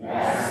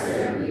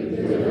 Master, you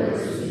delivered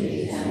to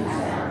me 2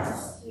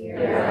 talents. Here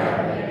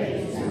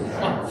are 2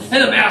 talents.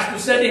 And the master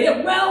said to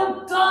him,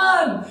 well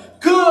done,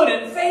 good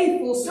and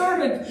faithful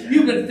servant.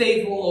 You've been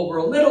faithful over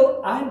a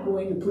little. I'm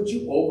going to put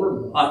you over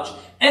much.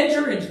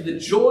 Enter into the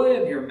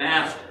joy of your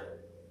master.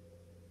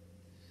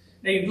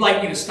 Now, you'd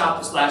like me to stop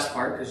this last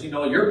part because you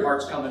know your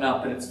part's coming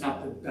up and it's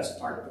not the best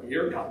part, but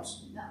here it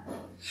comes.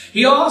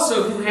 He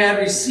also, who had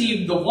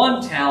received the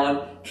 1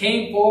 talent,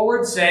 came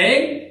forward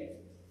saying,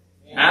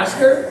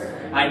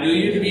 Master, I knew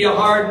you to be a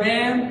hard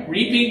man,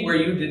 reaping where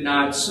you did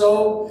not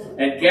sow,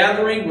 and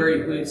gathering where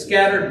you had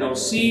scattered no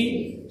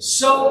seed.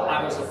 So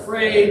I was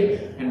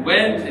afraid and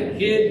went and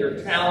hid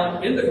your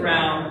talent in the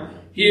ground.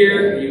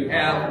 Here you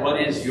have what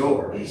is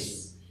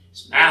yours.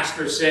 His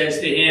master says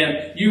to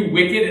him, "You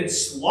wicked and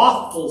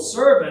slothful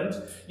servant,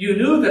 you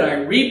knew that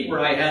I reap where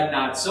I had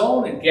not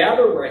sown and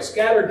gather where I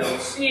scattered no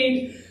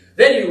seed.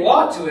 Then you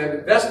ought to have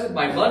invested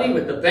my money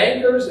with the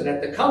bankers, and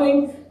at the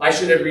coming I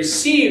should have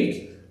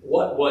received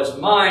what was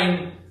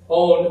mine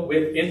own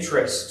with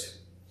interest.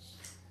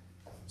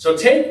 So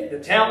take the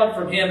talent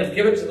from him and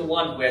give it to the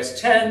one who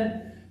has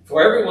 10,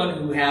 for everyone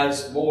who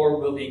has more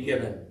will be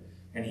given,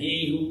 and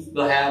he who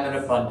will have an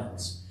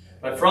abundance.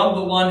 But from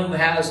the one who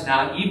has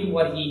not, even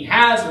what he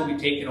has will be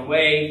taken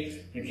away,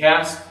 and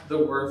cast the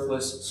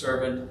worthless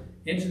servant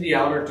into the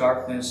outer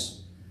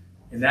darkness.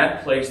 In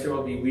that place there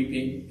will be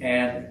weeping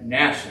and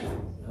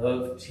gnashing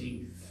of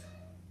teeth."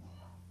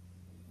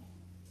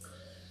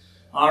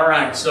 All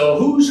right, so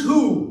who's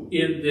who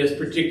in this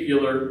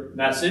particular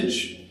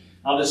message?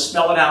 I'll just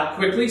spell it out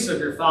quickly, so if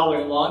you're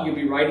following along, you'll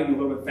be writing a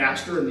little bit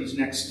faster in these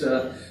next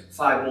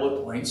 5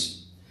 bullet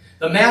points.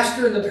 The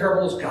master in the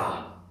parable is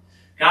God.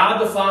 God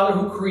the Father,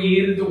 who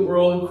created the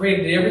world and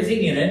created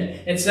everything in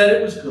it and said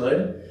it was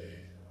good,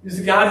 is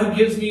the God who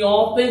gives me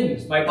all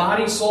things, my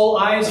body, soul,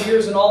 eyes,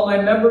 ears, and all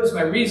my members,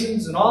 my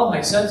reasons, and all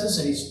my senses,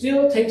 and he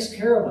still takes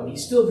care of them.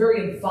 He's still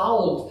very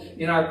involved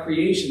in our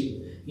creation.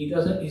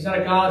 He's not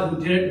a God who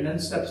did it and then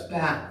steps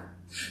back.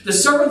 The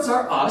servants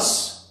are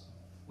us.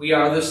 We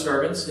are the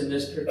servants in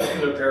this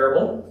particular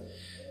parable.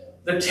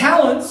 The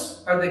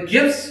talents are the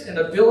gifts and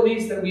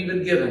abilities that we've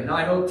been given. Now,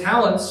 I know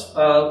talents,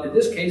 in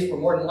this case, were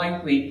more than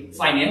likely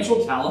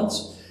financial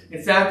talents.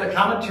 In fact, the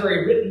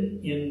commentary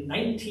written in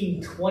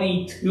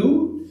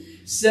 1922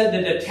 said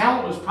that a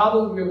talent was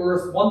probably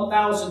worth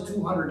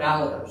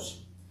 $1,200.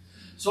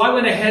 So I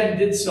went ahead and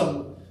did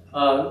some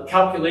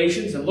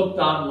calculations and looked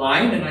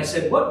online, and I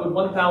said, what would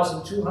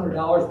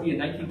 $1,200 be in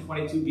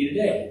 1922 be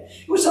today?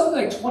 It was something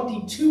like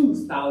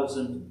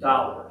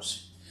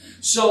 $22,000.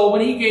 So when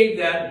he gave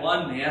that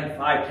one man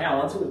 5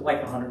 talents, it was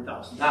like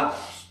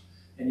 $100,000.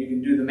 And you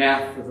can do the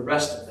math for the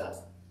rest of them.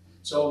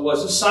 So it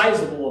was a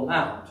sizable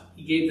amount.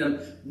 He gave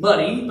them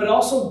money, but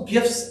also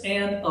gifts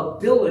and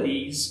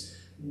abilities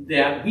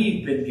that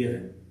we've been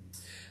given.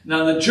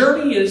 Now the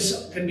journey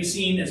can be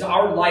seen as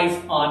our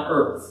life on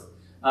earth.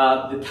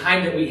 The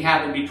time that we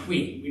have in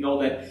between. We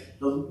know that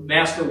the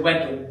master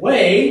went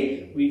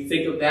away. We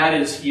think of that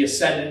as he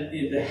ascended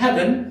into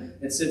heaven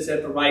and sits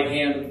at the right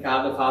hand of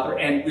God the Father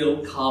and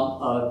will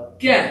come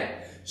again.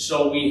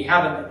 So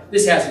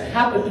this hasn't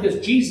happened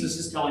because Jesus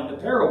is telling the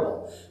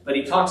parable, but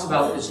he talks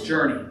about this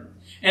journey.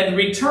 And the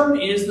return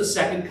is the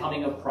second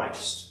coming of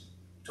Christ.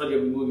 I told you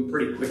we're moving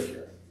pretty quick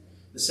here.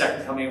 The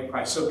second coming of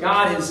Christ. So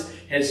God has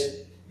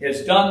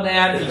done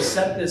that. He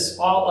set this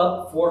all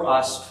up for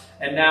us.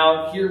 And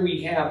now here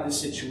we have the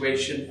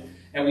situation,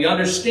 and we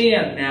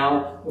understand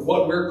now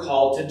what we're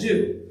called to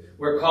do.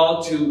 We're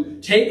called to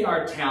take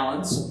our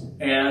talents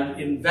and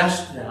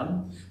invest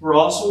them. We're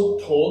also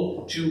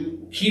told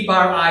to keep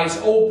our eyes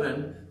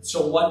open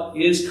so what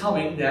is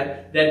coming,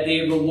 that day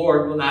of the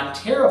Lord will not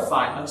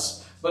terrify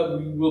us, but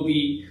we will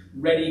be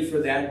ready for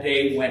that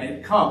day when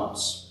it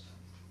comes.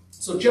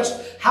 So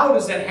just how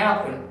does that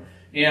happen,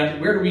 and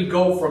where do we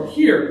go from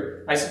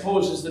here, I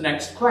suppose, is the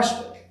next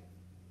question.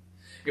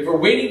 If we're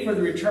waiting for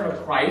the return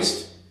of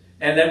Christ,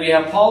 and then we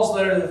have Paul's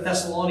letter to the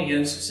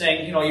Thessalonians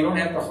saying, you don't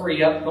have to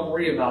hurry up, don't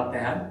worry about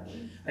that.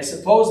 I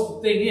suppose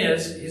the thing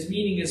is, his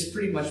meaning is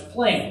pretty much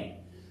plain.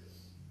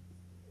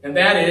 And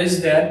that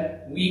is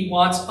that he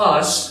wants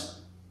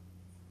us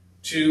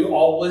to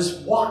always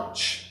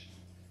watch.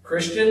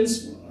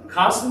 Christians'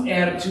 constant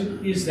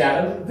attitude is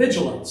that of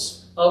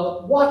vigilance,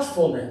 of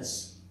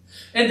watchfulness.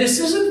 And this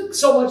isn't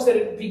so much that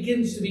it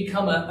begins to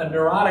become a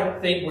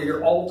neurotic thing where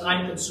you're all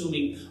time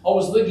consuming,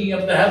 always looking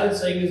up to heaven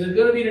saying, is it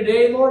going to be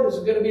today, Lord? Is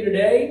it going to be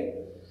today?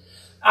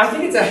 I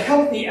think it's a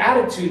healthy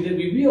attitude that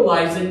we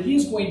realize that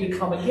he's going to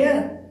come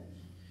again.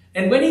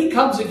 And when he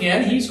comes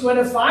again, he's going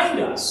to find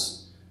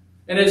us.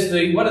 And as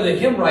one of the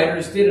hymn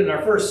writers did in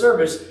our first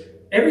service,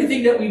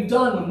 everything that we've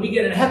done when we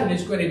get in heaven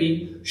is going to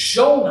be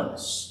shown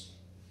us.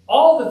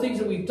 All the things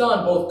that we've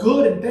done, both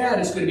good and bad,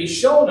 is going to be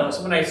shown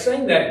us. When I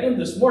sang that hymn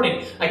this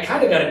morning, I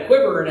kind of got a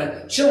quiver and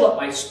a chill up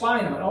my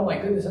spine. I went, oh my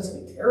goodness, that's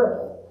going to be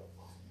terrible.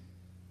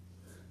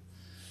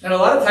 And a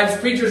lot of times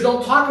preachers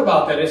don't talk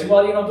about that. They say,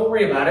 well, don't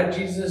worry about it.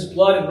 Jesus'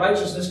 blood and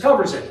righteousness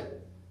covers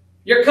it.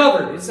 You're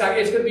covered. It's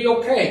going to be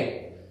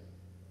okay.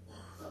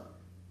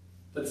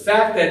 But the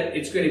fact that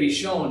it's going to be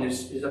shown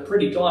is a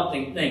pretty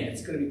daunting thing.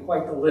 It's going to be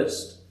quite the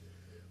list,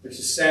 which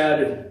is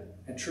sad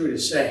and true to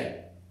say.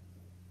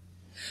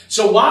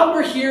 So while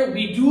we're here,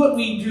 we do what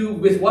we do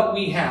with what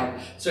we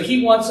have. So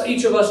he wants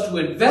each of us to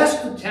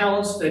invest the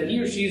talents that he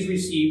or she has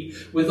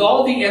received with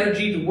all the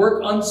energy to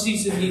work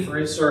unceasingly for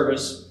his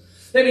service.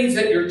 That means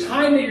that your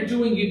time that you're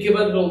doing, you give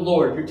unto the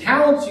Lord. Your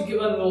talents, you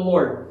give unto the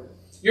Lord.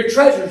 Your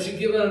treasures, you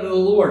give unto the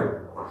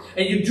Lord.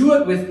 And you do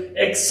it with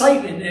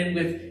excitement and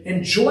with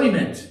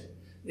enjoyment.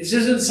 This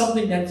isn't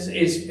something that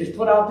is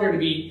put out there to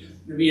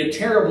be a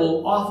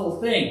terrible,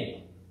 awful thing.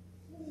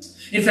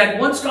 In fact,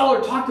 one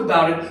scholar talked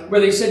about it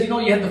where they said,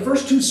 you had the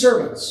first 2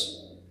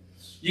 servants.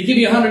 You give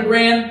me $100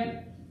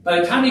 grand. By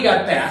the time he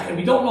got back, and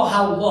we don't know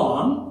how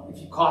long,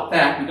 if you caught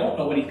that, we don't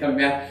know when he's coming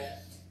back.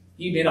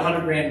 He made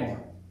 100 grand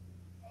more.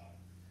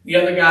 The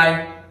other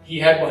guy, he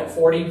had what,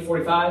 40,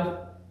 45?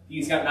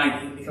 He's got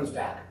 90 and he comes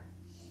back,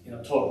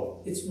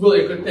 total. It's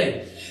really a good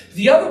thing.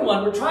 The other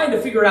one, we're trying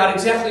to figure out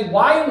exactly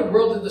why in the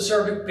world did the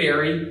servant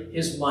bury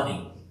his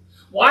money?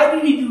 Why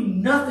did he do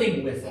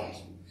nothing with it?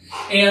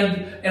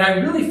 And I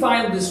really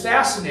find this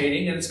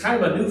fascinating, and it's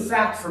kind of a new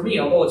fact for me,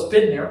 although it's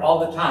been there all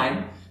the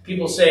time.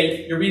 People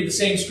say you read the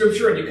same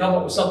scripture and you come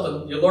up with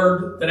something you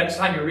learned the next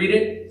time you read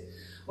it.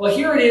 Well,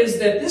 here it is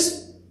that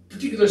this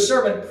particular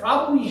servant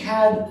probably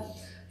had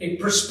a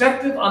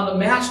perspective on the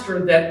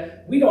master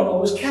that we don't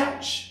always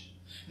catch.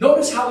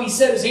 Notice how he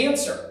said his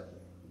answer.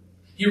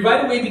 He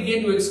right away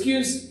began to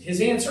excuse his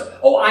answer.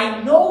 Oh,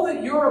 I know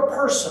that you're a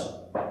person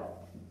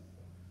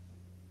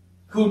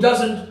who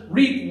doesn't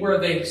reap where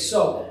they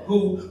sow,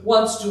 who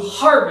wants to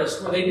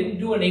harvest where they didn't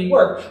do any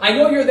work. I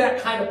know you're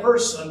that kind of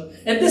person,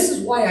 and this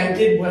is why I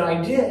did what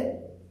I did.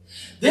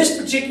 This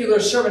particular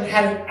servant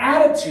had an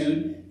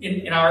attitude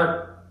in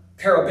our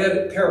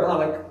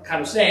parabolic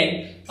kind of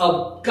saying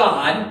of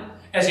God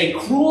as a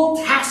cruel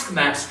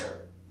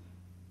taskmaster,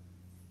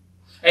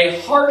 a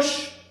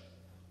harsh,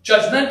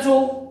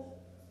 judgmental,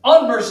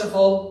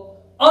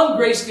 unmerciful,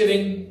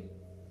 ungrace-giving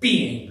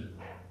being.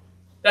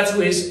 That's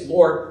who his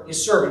Lord,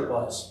 his servant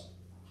was.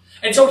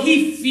 And so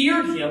he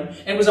feared him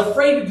and was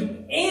afraid to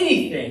do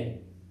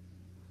anything,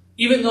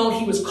 even though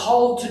he was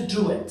called to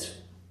do it.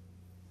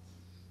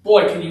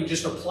 Boy, can you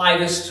just apply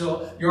this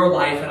to your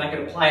life, and I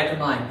can apply it to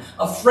mine.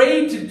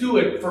 Afraid to do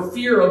it for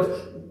fear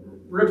of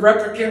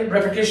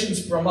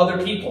repercussions from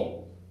other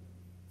people.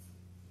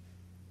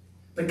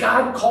 But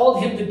God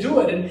called him to do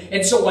it.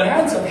 And so what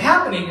ends up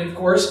happening, of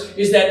course,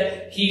 is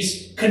that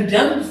he's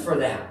condemned for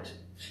that.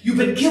 You've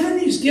been given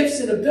these gifts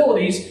and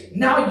abilities,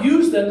 now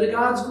use them to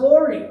God's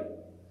glory.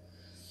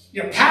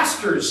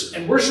 Pastors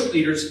and worship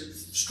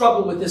leaders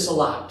struggle with this a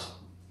lot.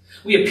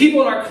 We have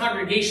people in our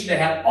congregation that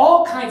have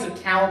all kinds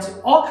of talents and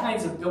all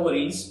kinds of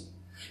abilities.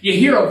 You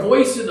hear a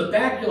voice in the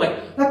back, you're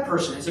like, that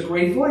person has a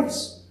great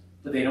voice,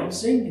 but they don't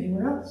sing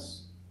anywhere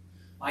else.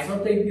 Why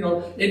don't they,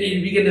 and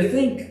you begin to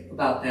think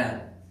about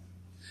that.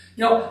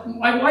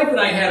 My wife and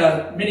I had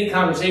a mini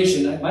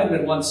conversation. It might have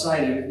been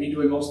one-sided, me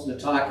doing most of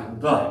the talking,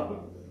 but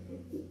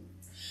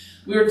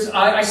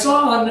I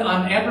saw on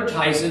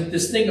advertising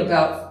this thing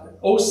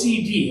about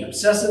OCD,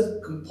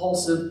 obsessive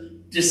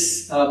compulsive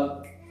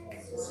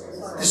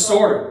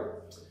disorder.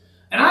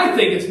 And I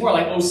think it's more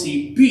like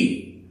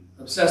OCB,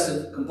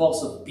 obsessive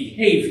compulsive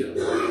behavior.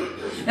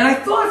 And I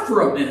thought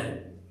for a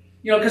minute,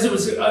 because it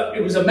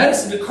was a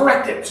medicine to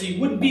correct it, so you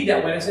wouldn't be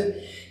that way. I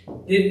said,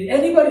 did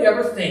anybody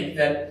ever think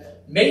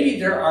that maybe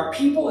there are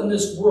people in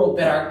this world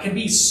that can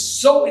be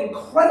so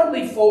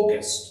incredibly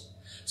focused,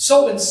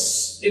 so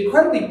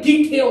incredibly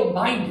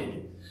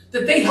detailed-minded,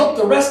 that they help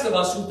the rest of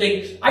us who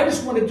think, I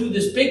just want to do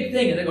this big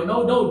thing. And they go,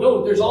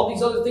 no, there's all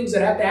these other things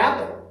that have to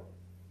happen.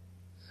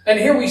 And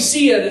here we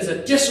see it as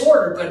a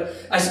disorder, but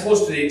I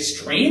suppose to the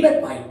extreme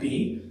it might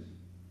be.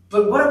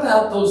 But what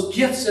about those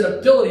gifts and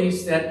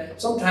abilities that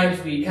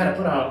sometimes we kind of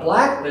put on a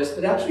blacklist,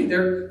 but actually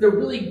they're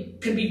really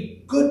can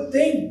be good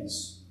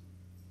things?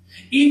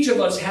 Each of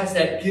us has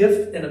that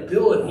gift and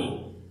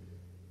ability,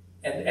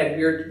 and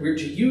we're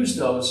to use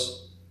those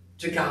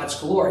to God's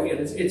glory. And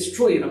it's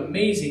truly an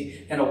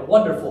amazing and a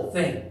wonderful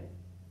thing.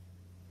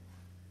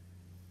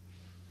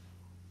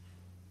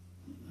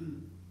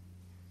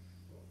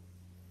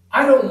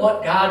 I don't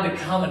want God to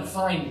come and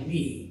find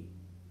me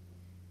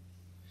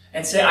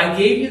and say, I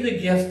gave you the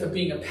gift of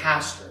being a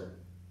pastor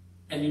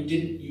and you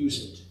didn't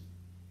use it.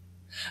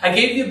 I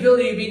gave you the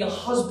ability of being a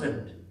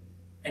husband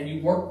and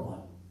you weren't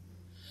one.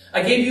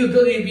 I gave you the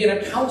ability of being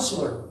a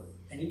counselor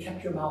and you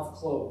kept your mouth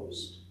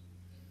closed.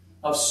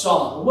 Of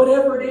song,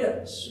 whatever it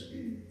is.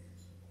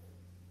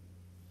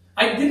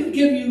 I didn't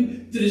give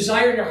you the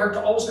desire in your heart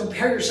to always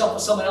compare yourself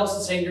with someone else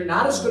and say you're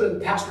not as good a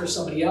pastor as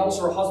somebody else,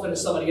 or a husband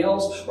as somebody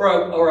else,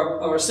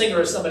 or a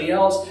singer as somebody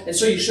else, and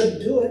so you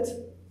shouldn't do it.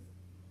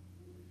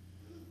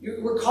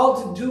 We're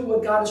called to do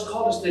what God has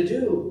called us to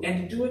do,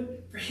 and to do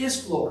it for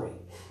His glory.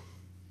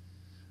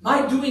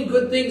 My doing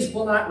good things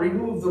will not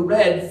remove the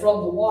red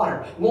from the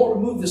water. It won't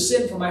remove the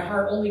sin from my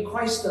heart. Only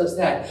Christ does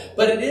that.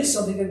 But it is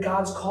something that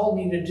God's called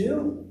me to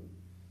do.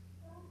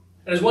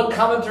 And as one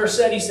commentator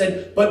said, he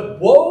said, but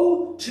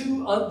woe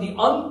to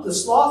the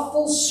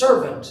slothful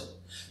servant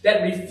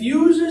that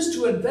refuses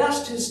to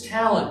invest his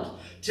talent,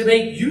 to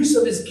make use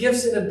of his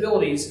gifts and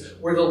abilities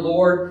where the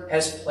Lord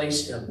has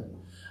placed him.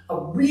 A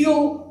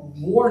real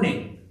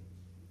warning.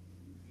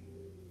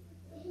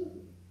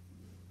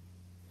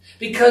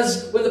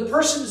 Because when the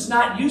person is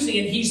not using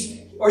it,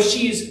 he or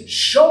she is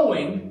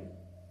showing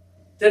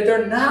that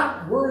they're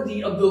not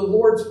worthy of the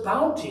Lord's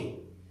bounty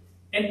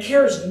and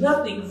cares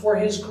nothing for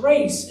His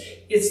grace.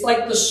 It's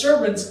like the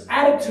servant's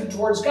attitude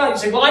towards God. You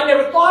say, well, I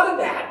never thought of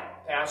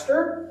that,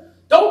 Pastor.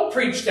 Don't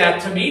preach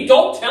that to me.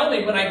 Don't tell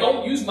me when I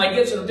don't use my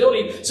gifts and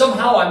ability,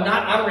 somehow I'm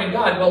not honoring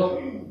God.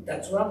 Well,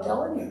 that's what I'm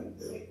telling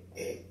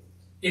you.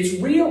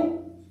 It's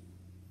real.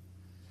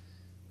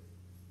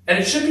 And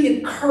it should be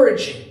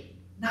encouraging,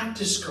 not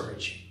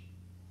discouraging.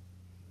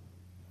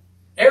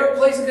 Aaron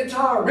plays the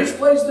guitar. Rich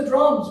plays the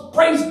drums.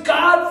 Praise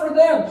God for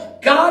them.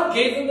 God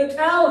gave them the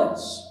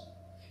talents.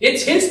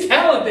 It's His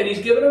talent that He's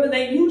given them, and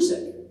they use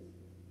it.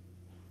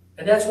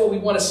 And that's what we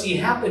want to see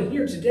happen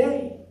here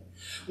today.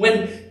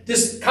 When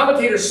this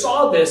commentator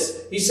saw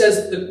this, he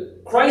says,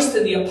 Christ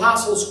and the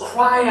apostles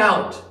cry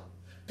out,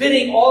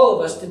 bidding all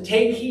of us to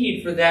take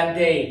heed for that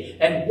day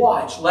and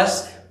watch,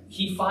 lest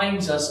He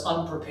finds us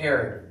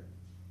unprepared.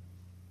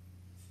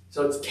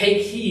 So it's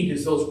take heed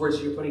is those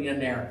words you're putting in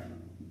there.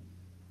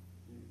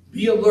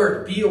 Be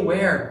alert, be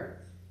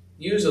aware.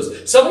 Use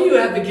those. Some of you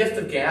have the gift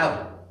of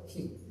gab.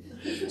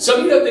 Some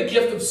of you have the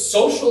gift of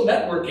social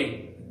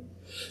networking.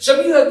 Some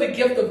of you have the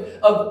gift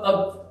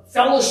of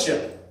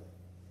fellowship.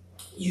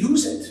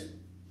 Use it.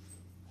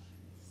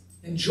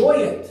 Enjoy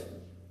it.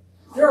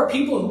 There are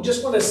people who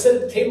just want to sit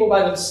at the table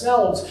by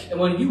themselves, and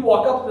when you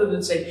walk up to them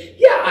and say,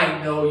 yeah,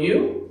 I know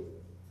you.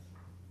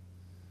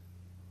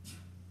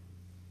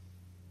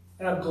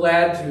 And I'm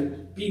glad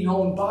to be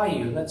known by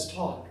you. Let's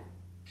talk.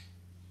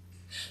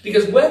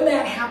 Because when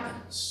that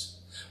happens,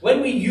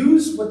 when we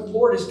use what the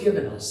Lord has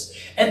given us,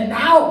 and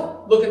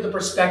now look at the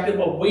perspective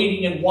of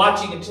waiting and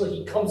watching until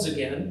He comes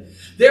again,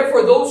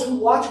 therefore those who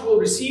watch will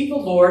receive the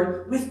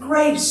Lord with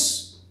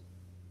grace.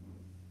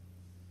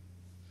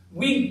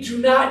 We do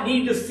not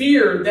need to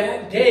fear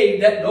that day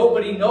that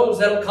nobody knows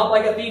that'll come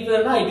like a thief in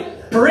the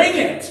night. Bring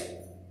it!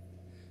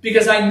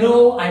 Because I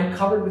know I'm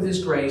covered with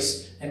His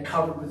grace and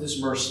covered with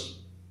His mercy.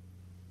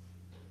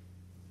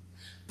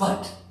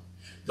 But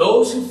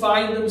those who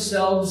find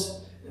themselves,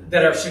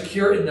 that are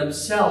secure in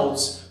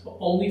themselves, will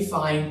only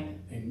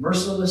find a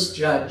merciless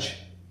judge.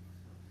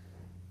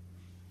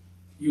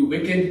 You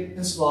wicked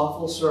and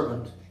slothful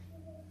servant.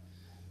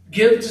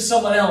 Give to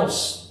someone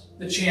else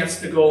the chance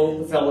to go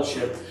to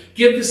fellowship.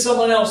 Give to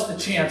someone else the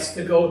chance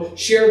to go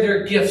share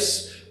their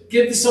gifts.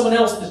 Give to someone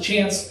else the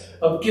chance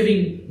of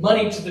giving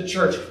money to the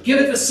church. Give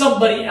it to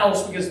somebody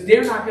else because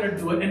they're not going to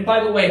do it. And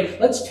by the way,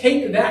 let's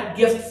take that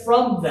gift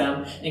from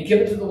them and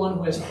give it to the one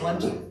who has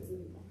plenty.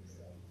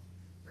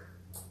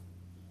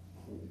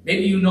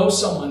 Maybe you know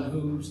someone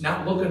who's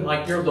not looking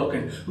like you're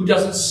looking, who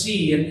doesn't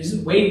see and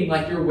isn't waiting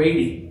like you're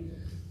waiting.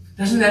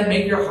 Doesn't that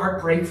make your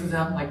heart break for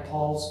them like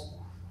Paul's?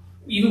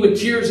 Even with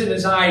tears in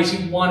his eyes,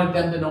 he wanted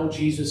them to know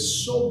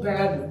Jesus so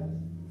badly.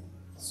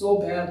 So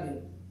badly.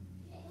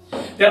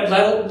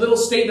 That little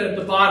statement at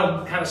the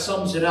bottom kind of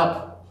sums it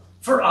up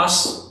for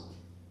us.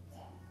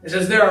 It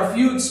says, there are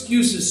few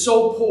excuses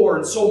so poor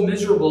and so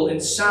miserable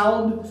and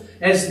sound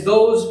as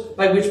those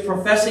by which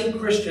professing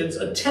Christians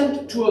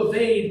attempt to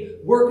evade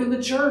work in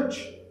the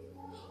church.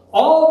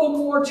 All the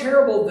more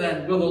terrible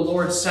then will the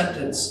Lord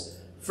sentence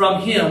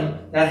from him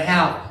that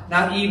hath,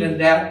 not even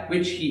that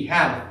which he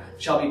hath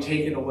shall be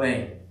taken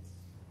away.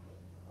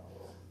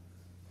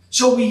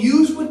 So we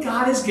use what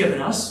God has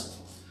given us.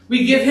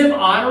 We give Him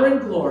honor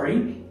and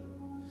glory.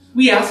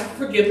 We ask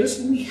for forgiveness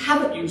when we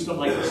haven't used them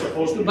like we're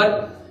supposed to.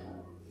 But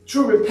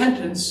true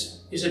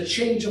repentance is a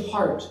change of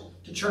heart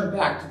to turn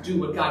back to do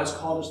what God has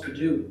called us to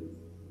do.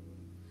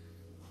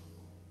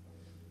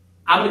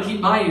 I'm going to keep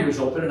my ears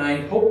open, and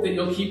I hope that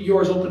you'll keep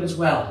yours open as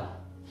well.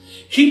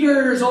 Keep your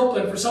ears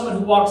open for someone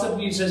who walks up to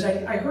you and says,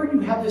 I heard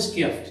you have this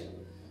gift.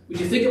 Would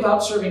you think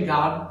about serving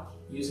God,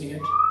 using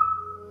it?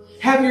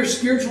 Have your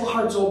spiritual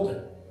hearts open.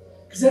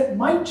 Because that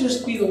might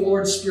just be the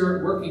Lord's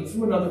Spirit working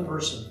through another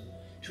person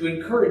to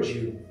encourage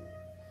you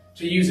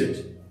to use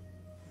it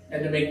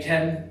and to make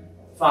 10,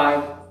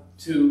 5,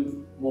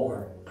 2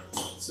 more.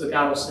 So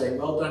God will say,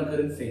 well done,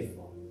 good and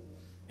faithful.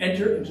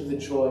 Enter into the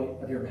joy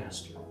of your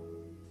Master.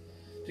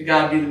 To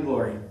God be the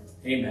glory.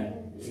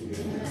 Amen.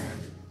 Amen.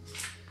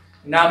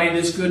 Now may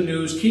this good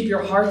news keep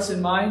your hearts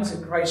and minds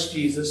in Christ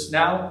Jesus,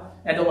 now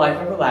and to life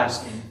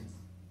everlasting.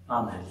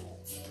 Amen.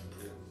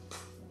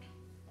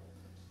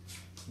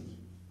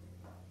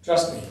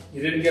 Trust me,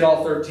 you didn't get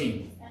all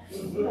 13.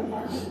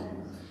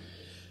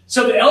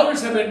 So the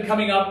elders have been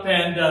coming up,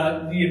 and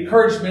the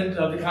encouragement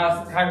of the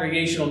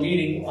congregational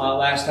meeting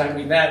last time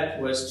we met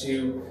was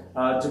to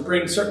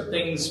bring certain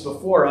things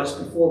before us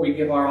before we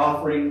give our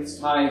offerings,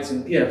 tithes,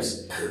 and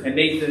gifts. And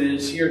Nathan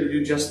is here to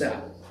do just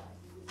that.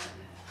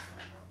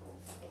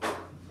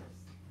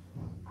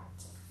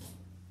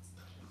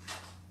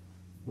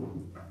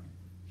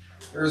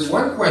 There is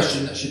one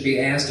question that should be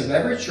asked of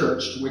every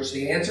church to which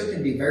the answer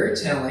can be very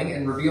telling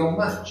and reveal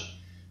much.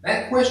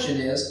 That question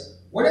is,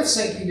 what if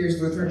St.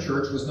 Peter's Lutheran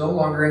Church was no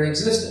longer in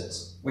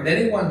existence? Would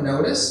anyone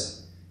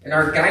notice? In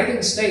our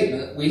guiding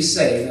statement, we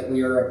say that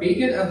we are a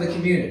beacon of the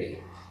community.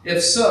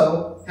 If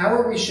so, how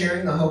are we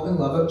sharing the hope and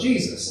love of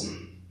Jesus?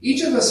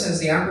 Each of us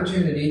has the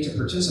opportunity to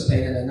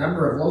participate in a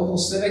number of local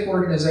civic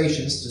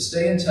organizations to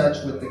stay in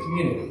touch with the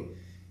community,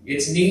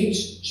 its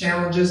needs,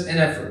 challenges, and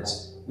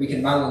efforts. We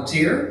can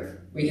volunteer.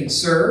 We can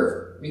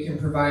serve, we can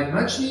provide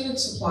much-needed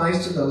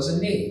supplies to those in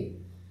need.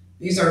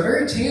 These are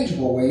very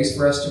tangible ways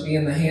for us to be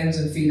in the hands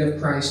and feet of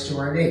Christ to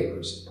our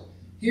neighbors.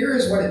 Here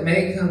is what it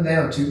may come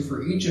down to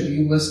for each of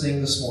you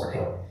listening this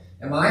morning.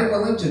 Am I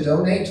willing to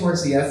donate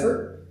towards the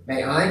effort?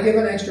 May I give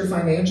an extra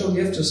financial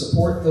gift to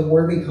support the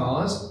worthy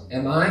cause?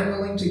 Am I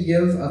willing to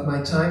give of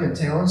my time and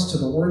talents to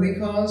the worthy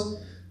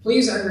cause?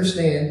 Please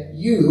understand,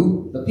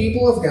 you, the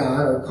people of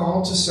God, are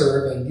called to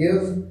serve and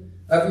give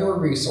of your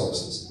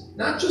resources.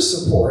 Not just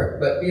support,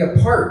 but be a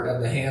part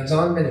of the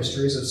hands-on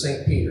ministries of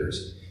St.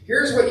 Peter's.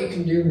 Here's what you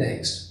can do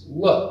next.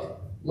 Look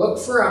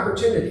for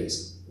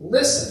opportunities.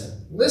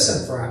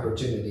 Listen for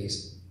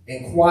opportunities.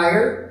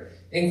 Inquire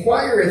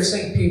if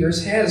St.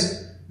 Peter's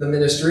has the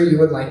ministry you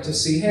would like to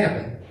see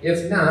happen.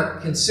 If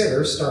not,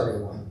 consider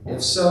starting one.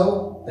 If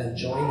so, then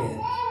join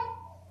in.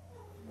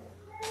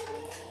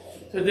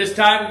 So at this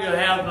time, we'll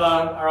have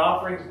our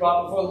offerings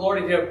brought before the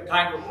Lord. If you have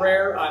time for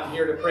prayer, I'm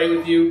here to pray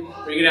with you.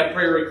 Or you can have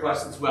prayer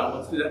requests as well.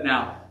 Let's do that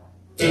now.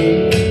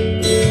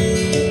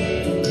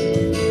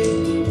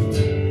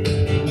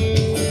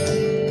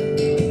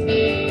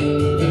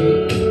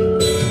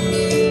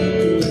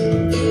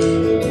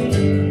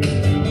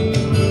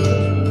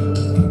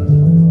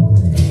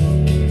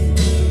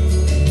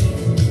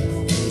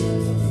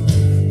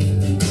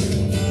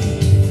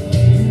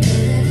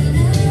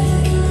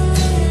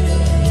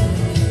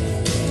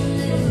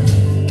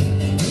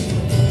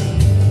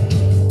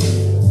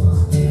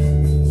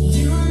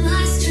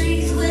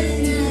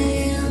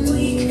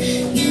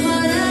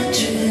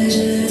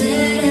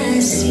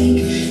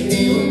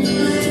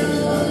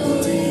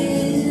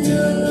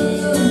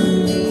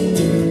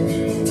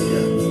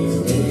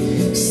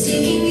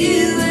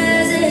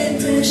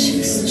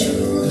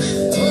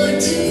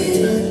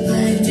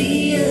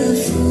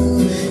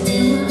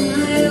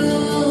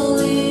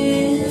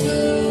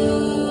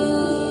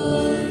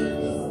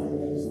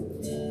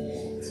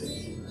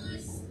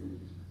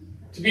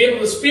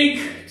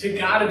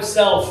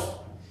 Himself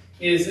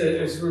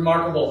is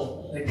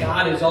remarkable. That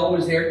God is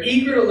always there,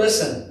 eager to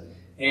listen.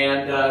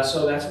 And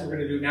so that's what we're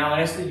going to do now.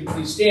 I ask that you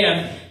please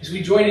stand as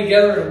we join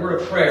together in a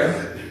word of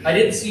prayer. I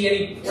didn't see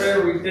any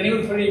prayer. Did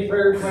anyone put any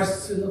prayer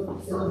requests in the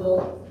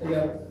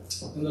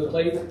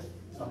plate?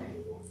 Okay,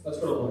 let's go to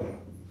the Lord.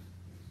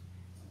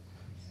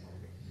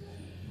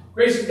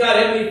 Gracious God,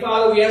 Heavenly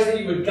Father, we ask that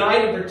you would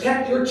guide and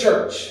protect your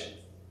church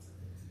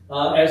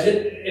as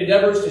it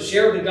endeavors to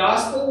share the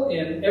gospel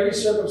in every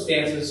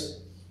circumstances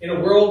in a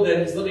world that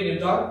is living in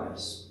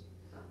darkness.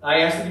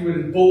 I ask that you would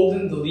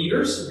embolden the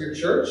leaders of your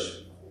church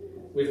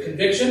with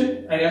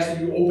conviction. I ask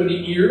that you open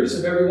the ears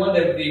of everyone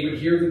that they would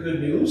hear the good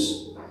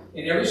news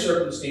in every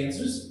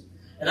circumstances.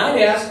 And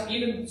I'd ask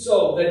even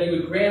so that you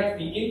would grant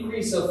the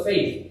increase of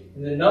faith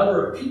in the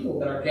number of people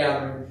that are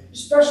gathering,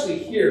 especially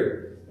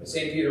here at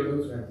St. Peter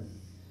Lutheran.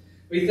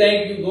 We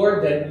thank you,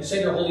 Lord, that you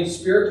send your Holy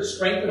Spirit to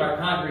strengthen our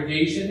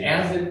congregation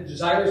as it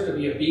desires to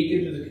be a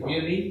beacon to the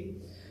community.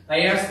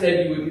 I ask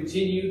that you would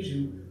continue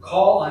to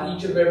call on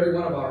each and every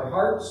one of our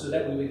hearts so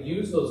that we would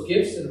use those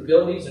gifts and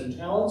abilities and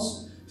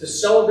talents to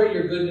celebrate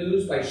your good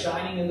news by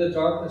shining in the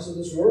darkness of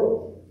this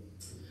world.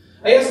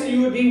 I ask that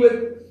you would be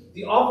with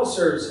the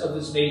officers of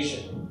this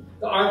nation,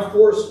 the armed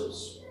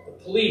forces,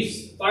 the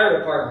police, the fire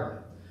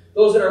department,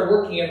 those that are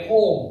working at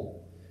home,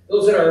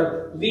 those that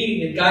are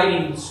leading and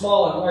guiding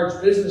small and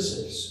large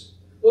businesses,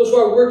 those who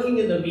are working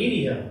in the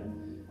media.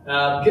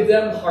 Give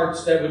them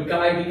hearts that would be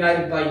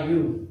guided by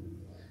you.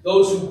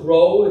 Those who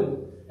grow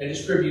and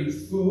distribute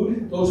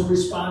food, those who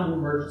respond to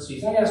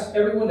emergencies. I ask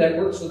everyone that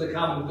works for the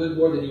common good,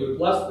 Lord, that you would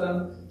bless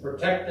them,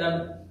 protect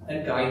them,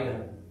 and guide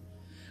them.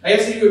 I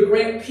ask that you would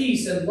grant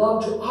peace and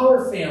love to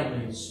our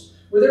families.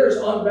 Where there is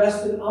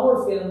unrest in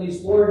our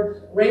families,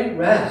 Lord, grant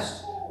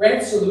rest,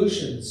 grant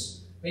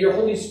solutions. May your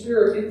Holy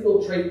Spirit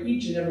infiltrate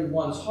each and every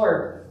one's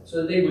heart so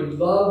that they would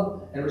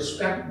love and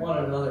respect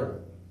one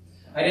another.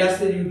 I'd ask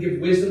that you give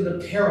wisdom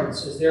to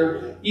parents as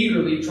they're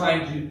eagerly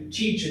trying to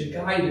teach and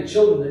guide the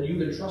children that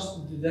you've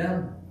entrusted to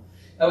them.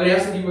 I would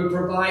ask that you would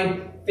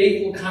provide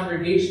faithful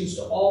congregations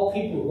to all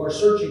people who are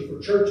searching for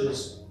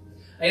churches.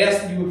 I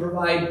ask that you would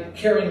provide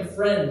caring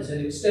friends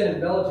and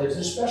extended relatives,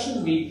 especially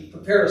as we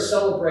prepare to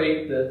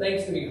celebrate the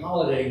Thanksgiving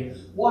holiday.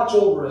 Watch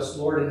over us,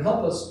 Lord, and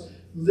help us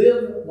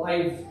live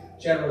life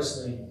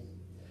generously.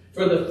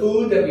 For the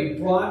food that we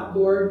brought,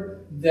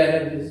 Lord,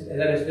 that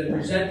has been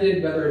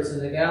presented, whether it's in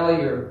the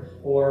galley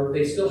or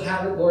they still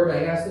have it, Lord,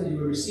 I ask that you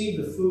would receive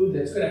the food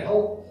that's going to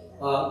help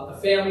a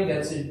family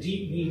that's in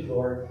deep need,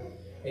 Lord.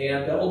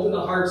 And open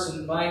the hearts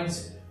and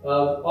minds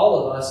of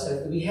all of us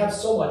as we have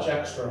so much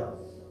extra.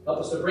 Help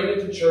us to bring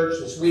it to church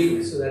this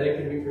week so that it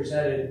can be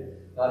presented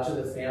to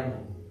the family.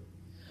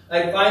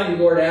 I finally,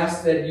 Lord,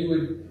 ask that you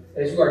would,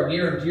 as you are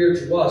near and dear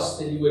to us,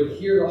 that you would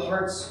hear the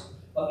hearts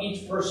of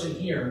each person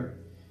here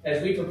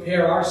as we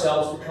prepare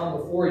ourselves to come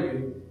before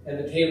you at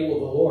the table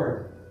of the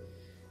Lord.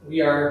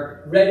 We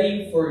are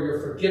ready for your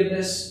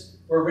forgiveness.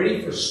 We're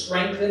ready for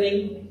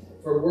strengthening,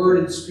 for word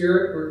and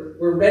spirit.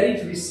 We're ready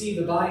to receive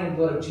the body and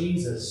blood of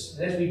Jesus.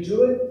 And as we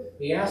do it,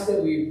 we ask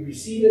that we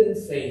receive it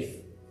in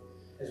faith.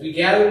 As we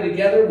gather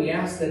together, we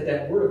ask that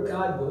that word of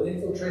God will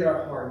infiltrate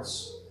our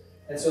hearts.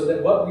 And so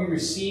that what we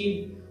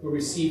receive, we'll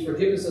receive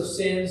forgiveness of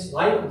sins,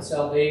 life and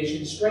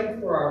salvation,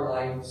 strength for our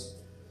lives.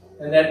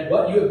 And that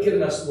what you have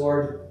given us,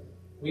 Lord,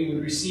 we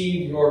would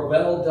receive your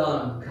well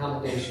done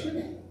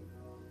commendation.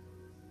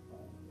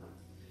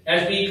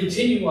 As we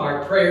continue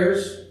our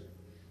prayers,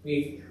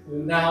 we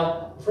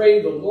now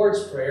pray the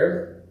Lord's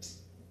Prayer.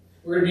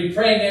 We're going to be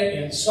praying it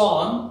in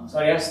song, so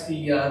I ask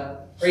the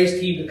praise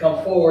team to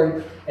come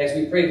forward as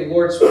we pray the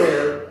Lord's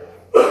Prayer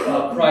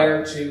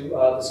prior to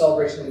the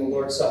celebration of the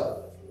Lord's Supper.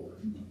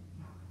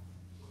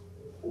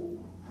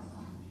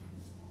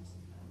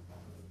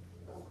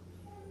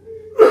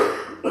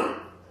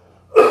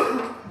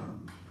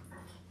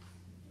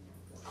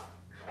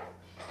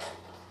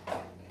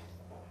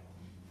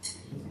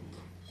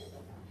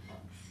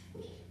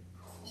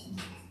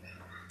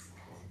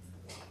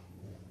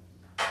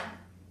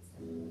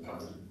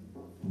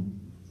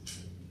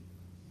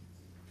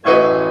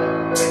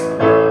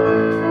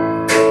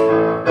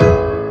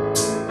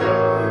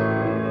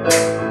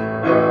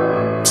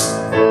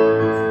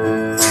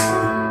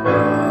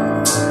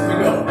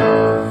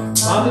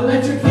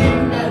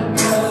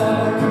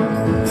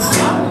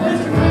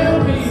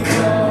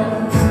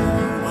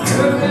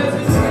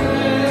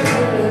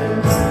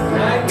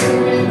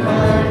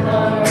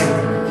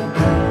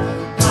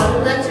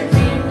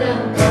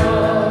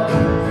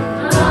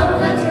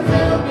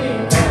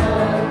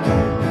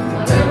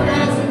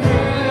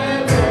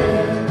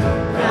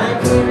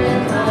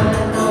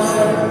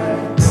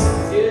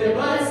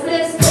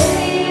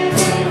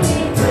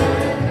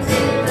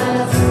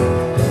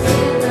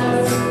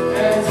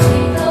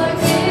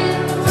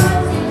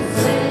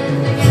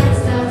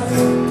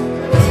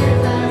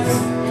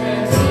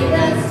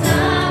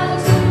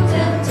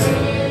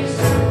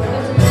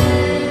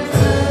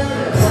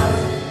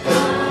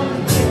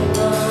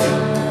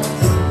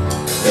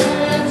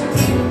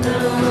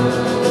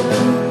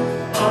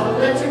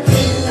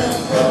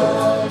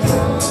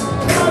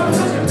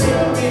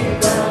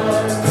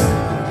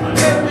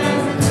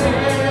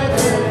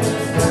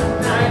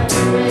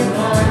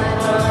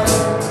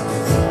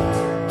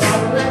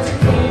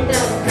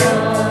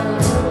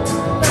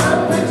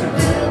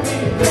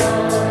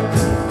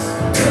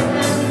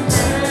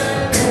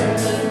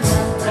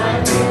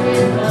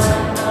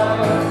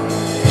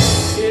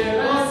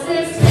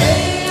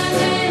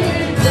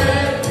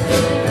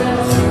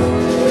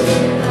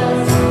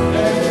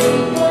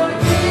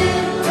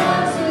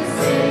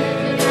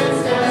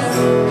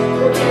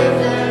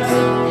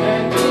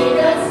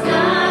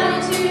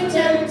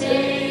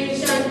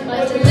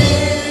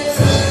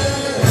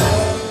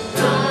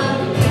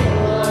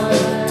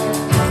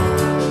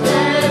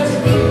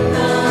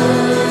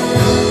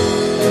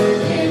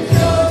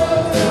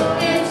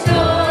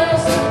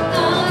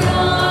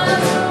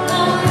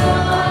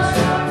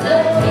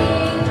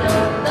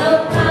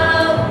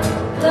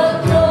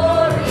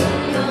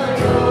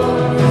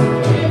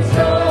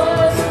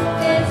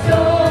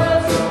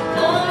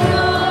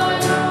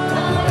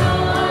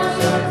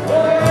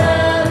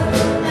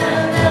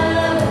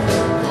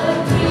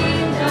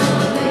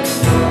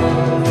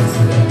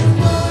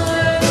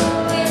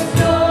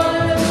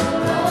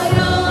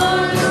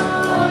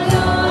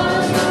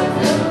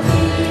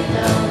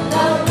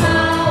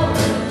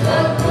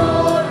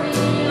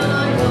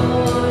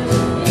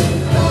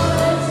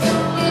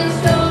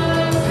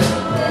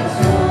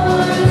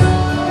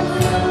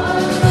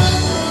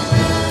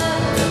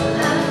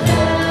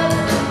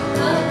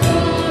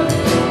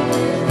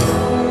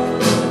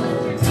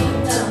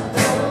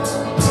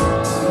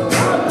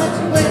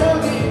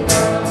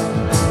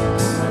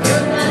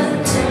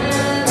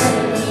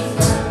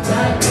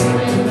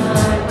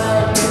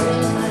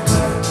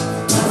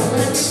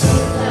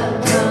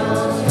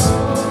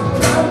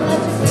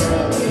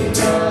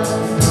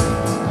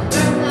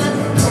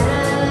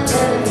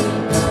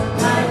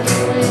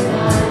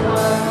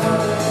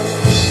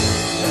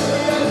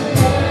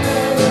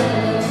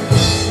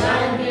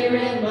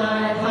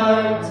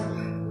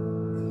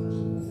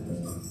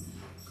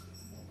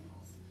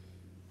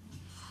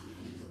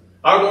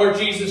 Our Lord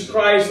Jesus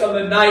Christ, on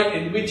the night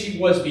in which he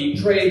was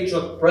betrayed,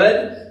 took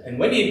bread, and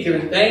when he had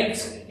given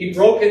thanks, he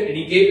broke it, and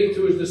he gave it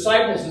to his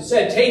disciples and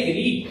said, "Take and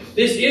eat.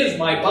 This is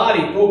my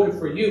body broken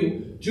for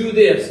you. Do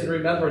this in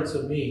remembrance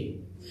of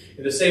me."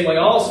 In the same way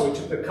also he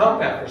took the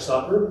cup after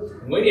supper,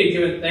 and when he had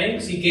given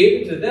thanks, he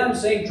gave it to them,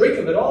 saying, "Drink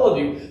of it, all of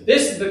you.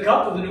 This is the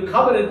cup of the new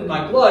covenant in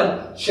my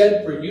blood,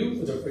 shed for you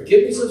for the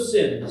forgiveness of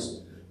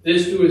sins.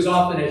 This do as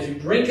often as you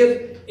drink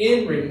it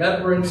in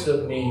remembrance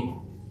of me."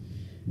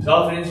 As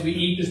often as we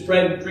eat this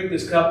bread and drink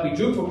this cup, we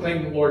do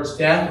proclaim the Lord's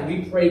death, and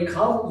we pray,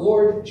 "Come,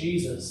 Lord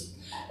Jesus."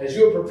 As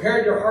you have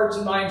prepared your hearts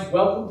and minds,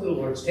 welcome to the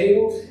Lord's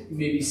table. You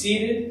may be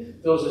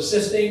seated. Those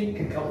assisting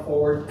can come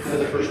forward to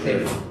the first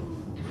table.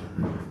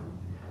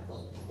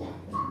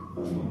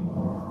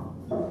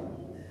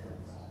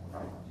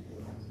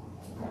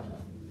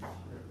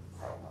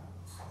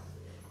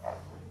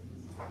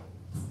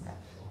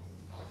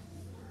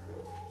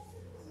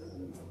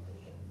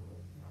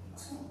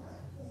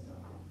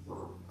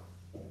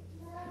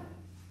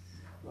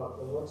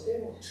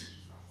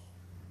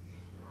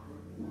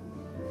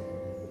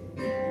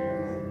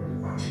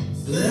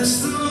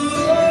 Bless the Lord,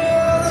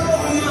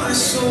 oh my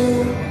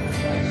soul,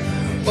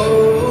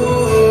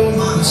 oh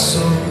my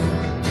soul,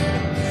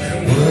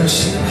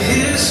 worship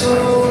his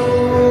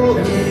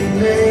holy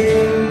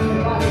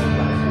name.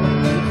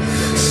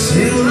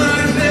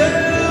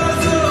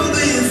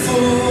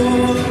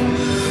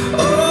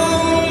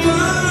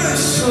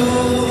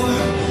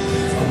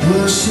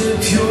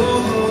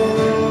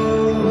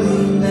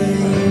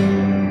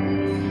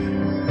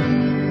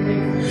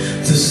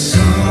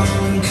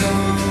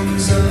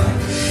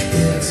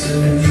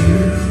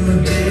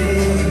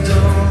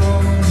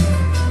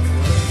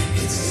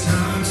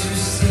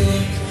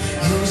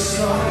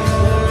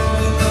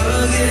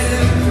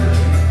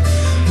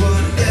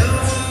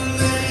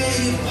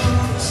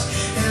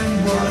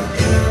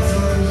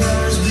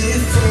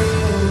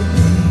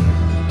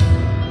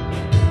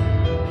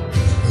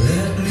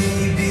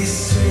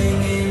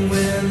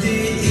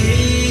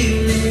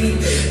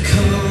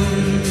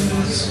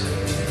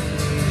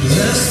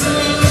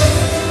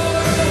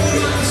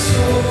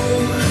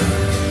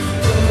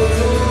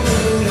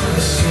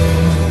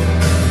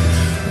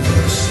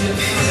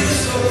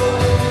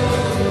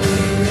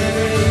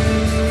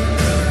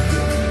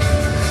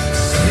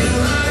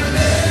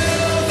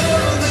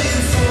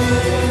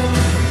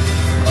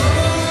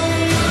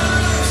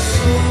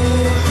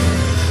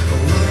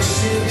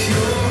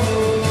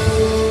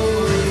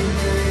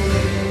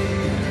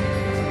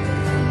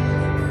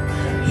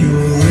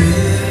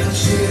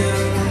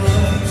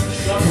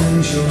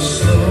 you're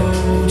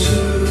slow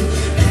to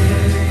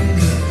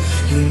anger,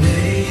 your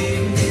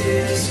name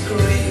is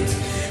great,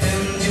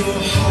 and your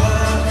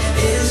heart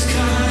is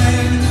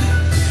kind.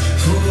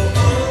 For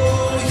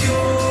all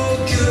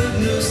your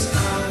goodness, I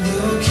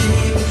will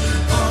keep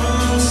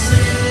on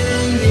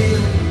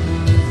singing.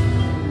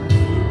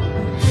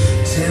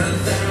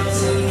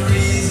 10,000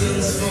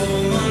 reasons for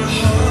my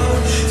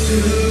heart to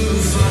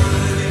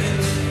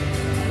find.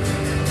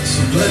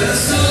 So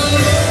bless the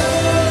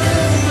Lord,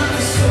 my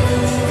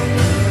soul,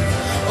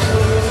 oh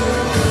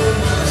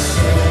my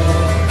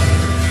soul,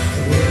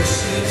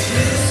 worship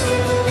His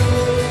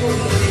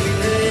holy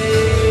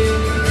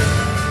name.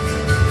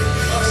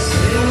 I've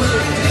seen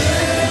like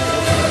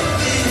never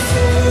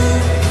before,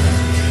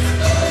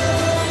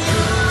 oh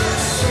my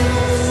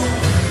soul,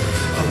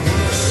 I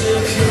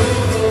worship Your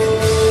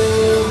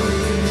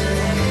holy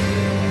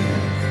name.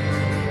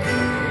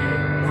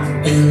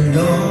 And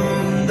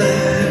on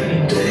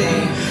that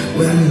day,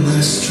 when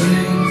my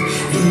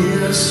strength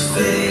is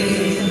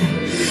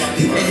failing,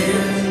 the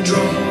end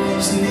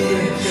draws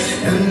near,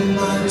 and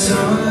my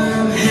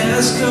time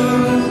has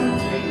come,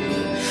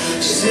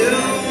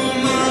 still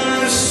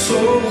my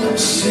soul will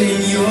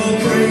sing Your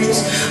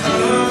praise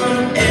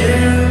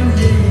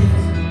unending.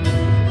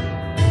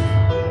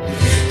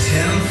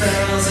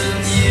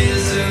 10,000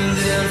 years and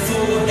then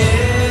forevermore.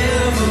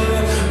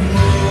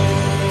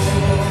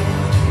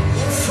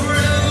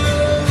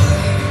 Forever.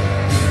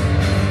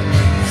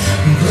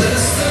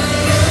 Bless the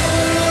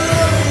Lord,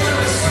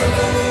 my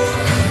soul,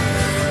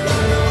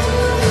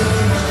 oh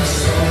my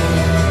soul,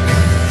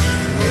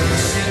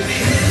 worship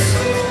His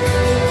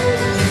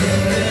holy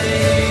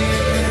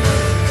name.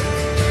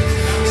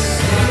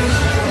 Sing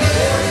like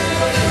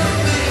never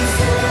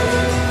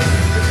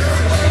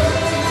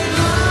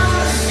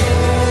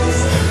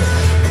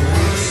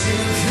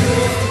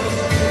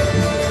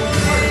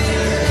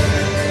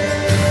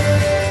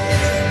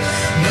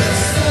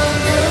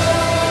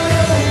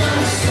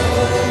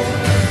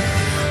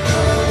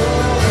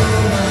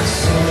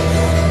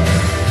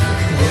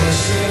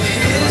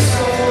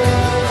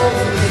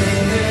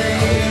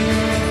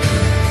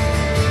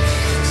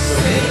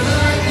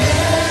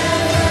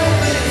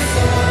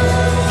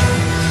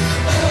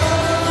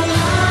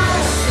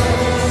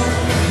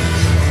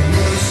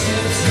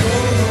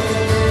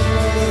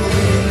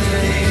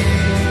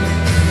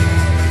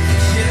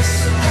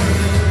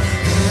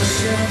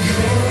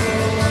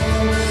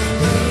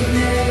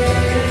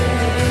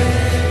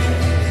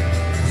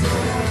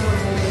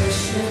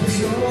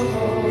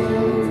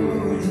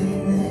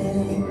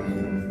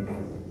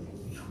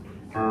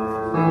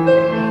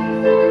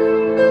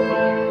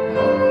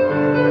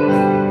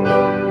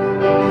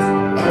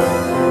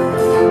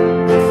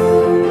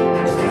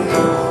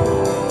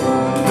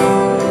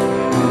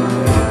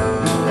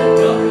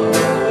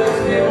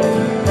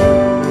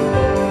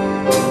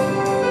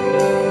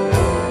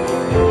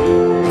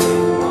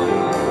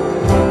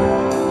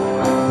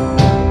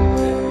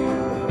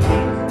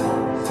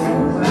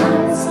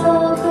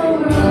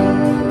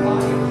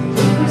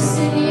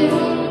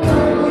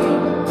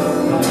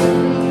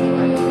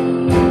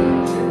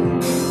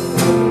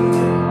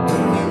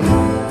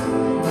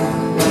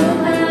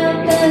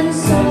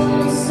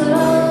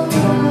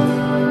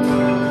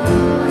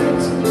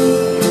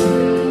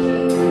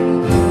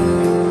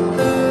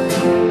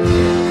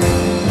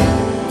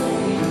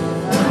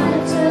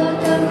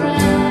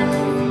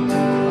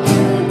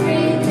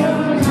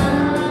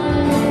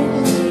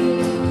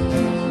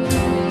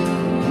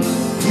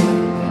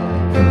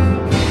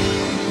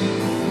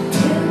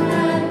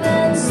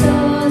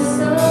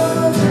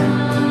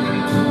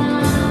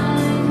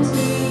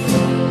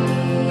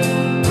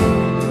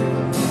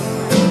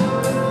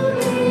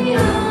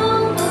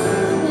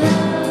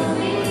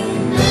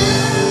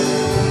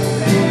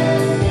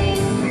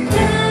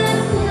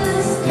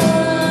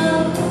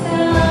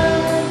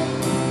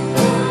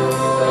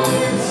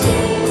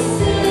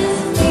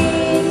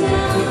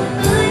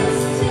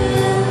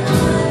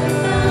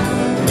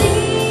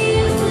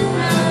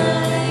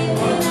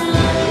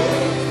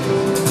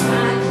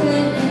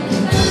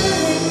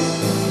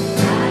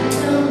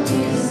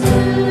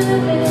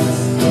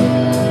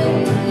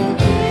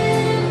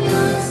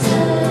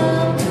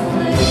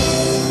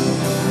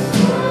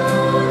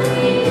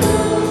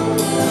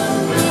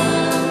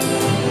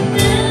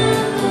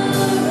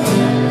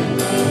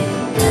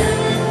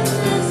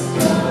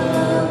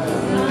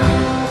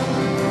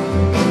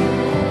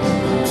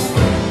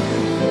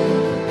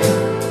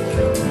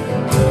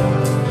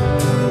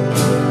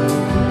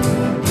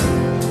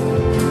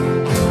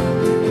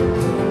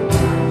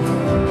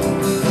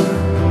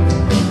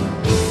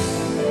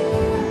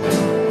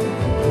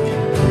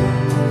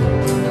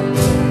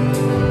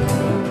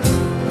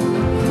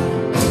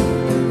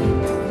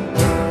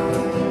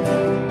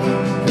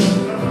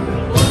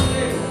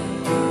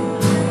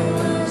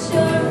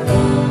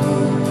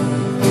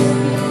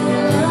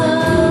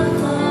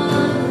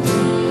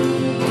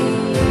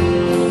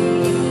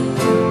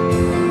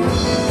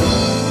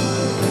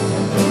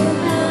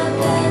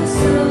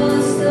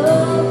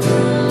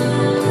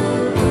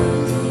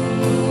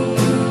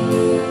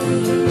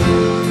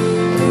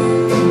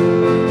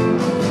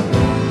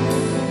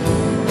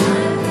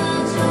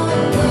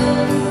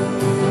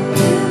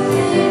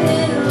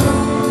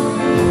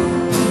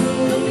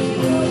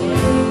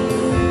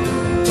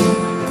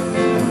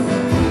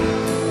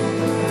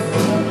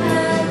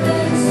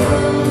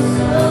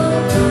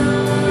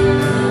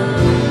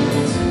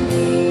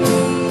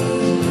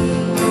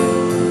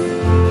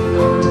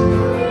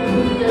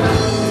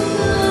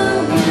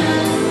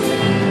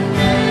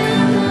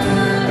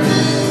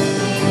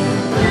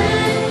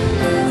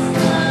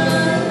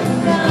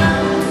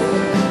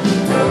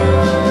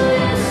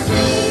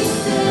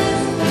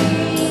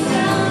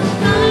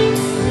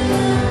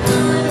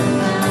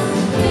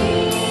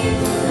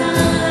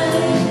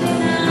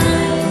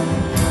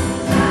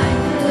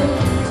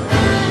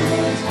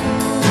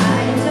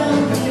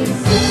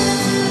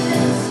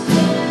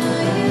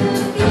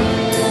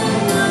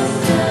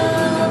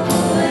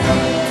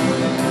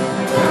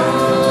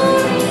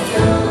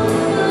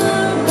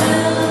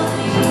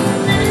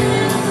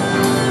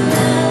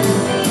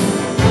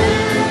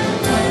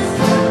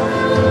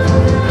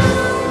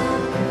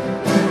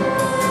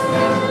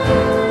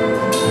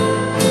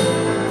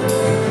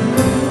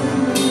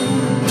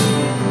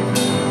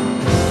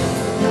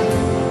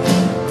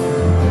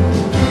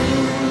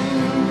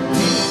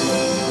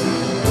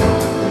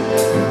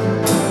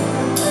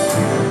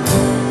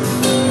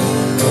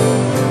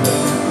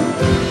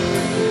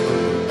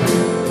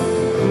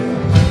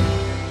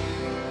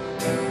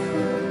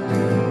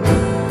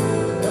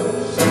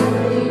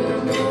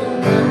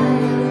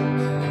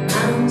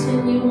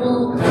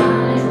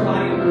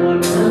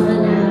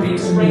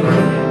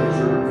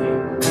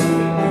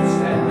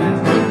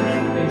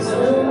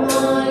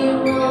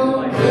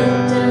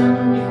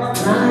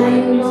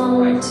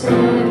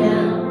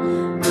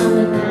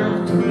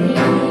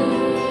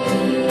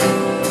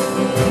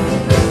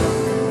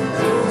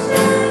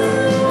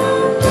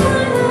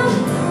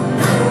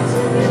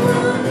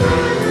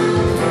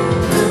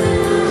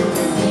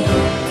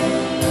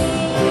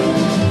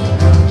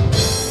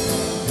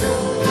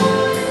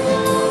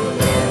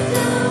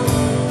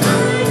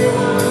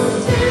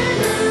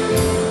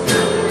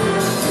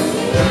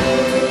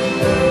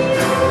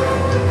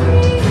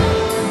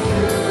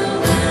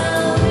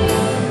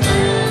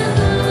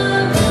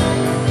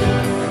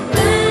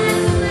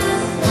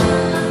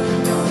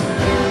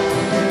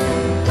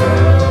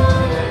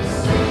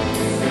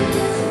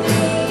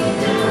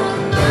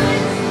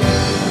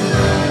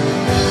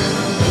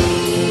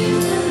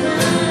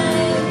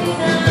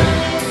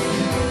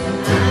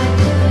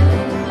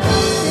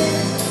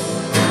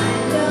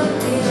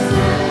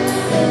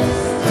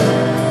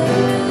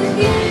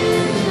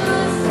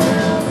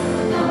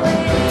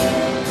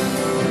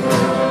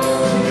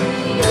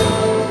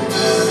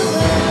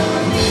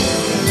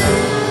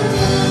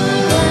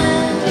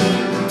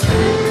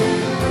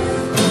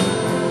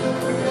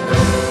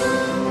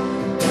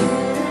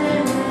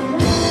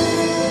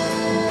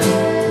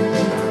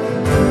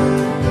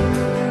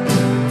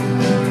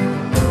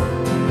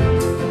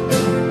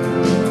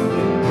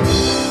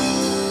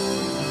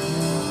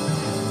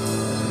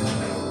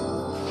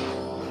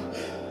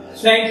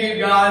Thank you,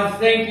 God.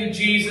 Thank you,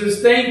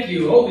 Jesus. Thank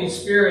you, Holy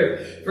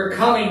Spirit, for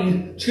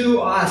coming to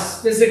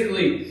us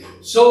physically.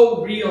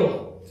 So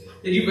real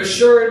that you've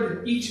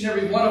assured each and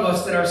every one of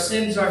us that our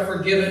sins are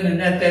forgiven,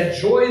 and that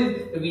joy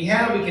that we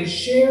have, we can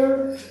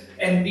share.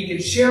 And we can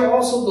share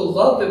also the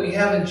love that we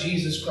have in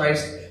Jesus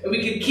Christ. And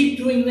we can keep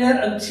doing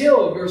that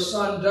until your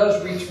Son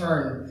does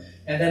return.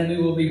 And then we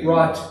will be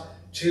brought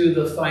to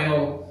the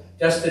final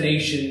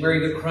destination,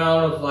 wearing the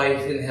crown of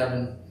life in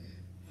heaven.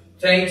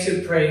 Thanks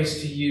and praise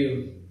to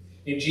you.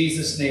 In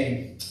Jesus'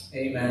 name,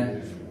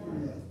 amen.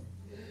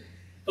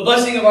 The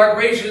blessing of our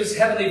gracious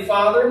Heavenly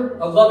Father,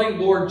 a loving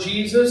Lord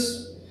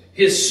Jesus,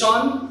 His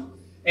Son,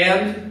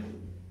 and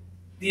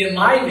the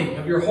enlivening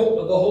of your hope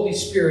of the Holy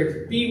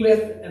Spirit be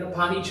with and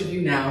upon each of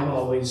you now and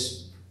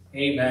always.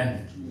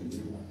 Amen.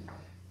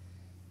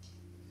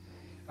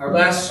 Our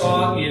last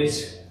song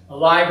is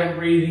alive and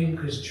breathing,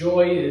 because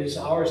joy is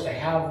ours to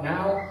have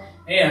now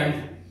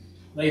and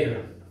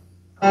later.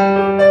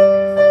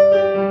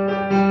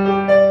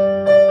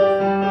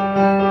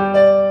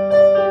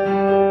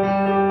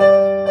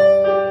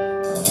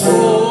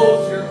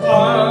 Hold your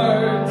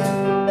heart,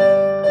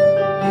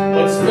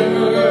 what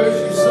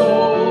stirs your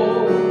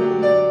soul.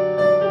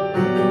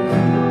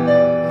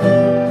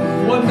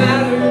 What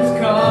matters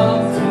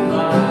comes to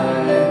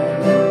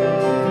life.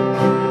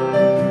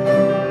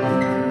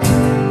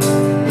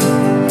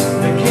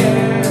 The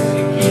cares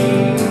you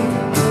keep,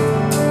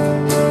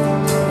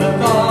 the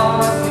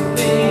thoughts you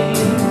think,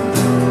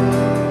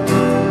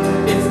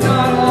 it's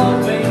not all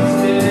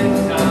wasted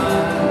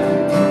time.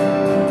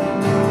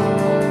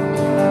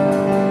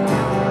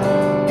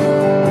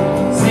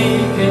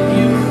 Seek and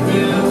you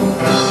will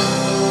find.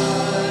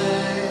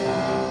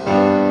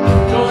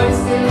 Joy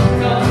still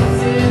comes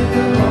in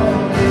the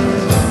morning.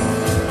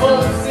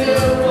 Hope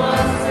still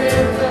walks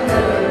with the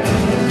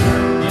hurting.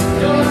 If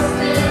you're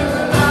still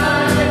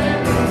alive and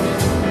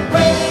breathing,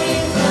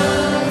 praise the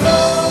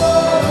Lord.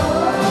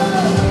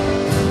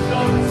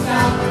 Don't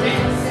stop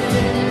dancing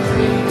and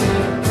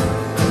dreaming.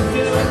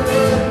 Till the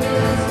good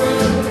news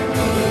will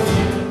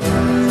begin.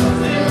 So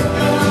still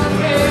go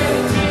ahead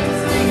and keep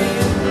singing.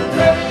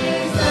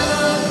 Praise the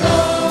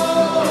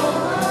Lord.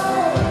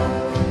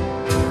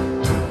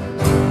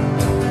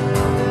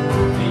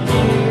 The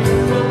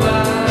years go by.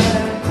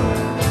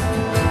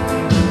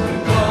 We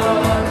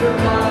wonder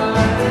why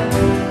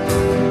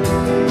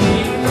we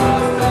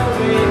lost our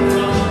way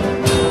from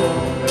home.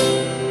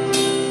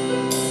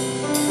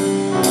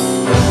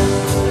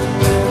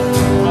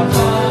 Our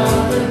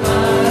father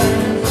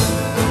lies,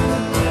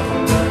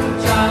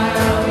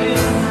 child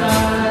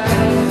inside.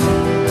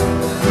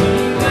 We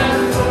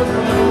left for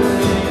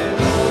growing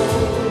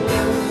old.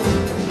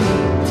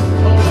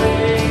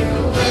 Awake,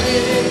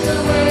 awake,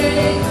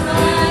 awake,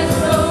 my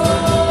soul.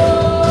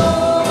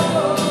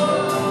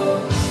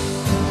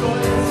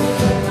 Joy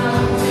still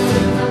comes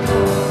in the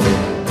morning.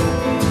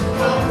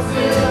 Hope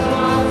still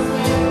walks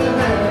with the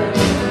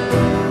hurting.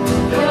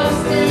 You're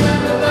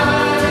still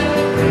alive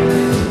and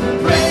breathing.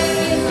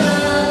 Praise the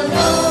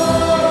Lord.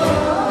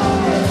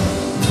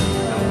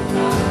 Don't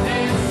stop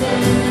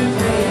dancing and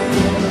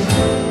praising.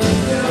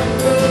 Your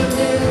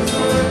goodness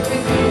worth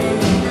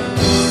beginning.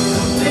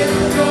 Still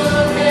go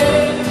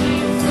ahead and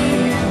keep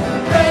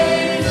singing.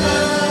 Praise the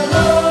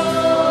Lord.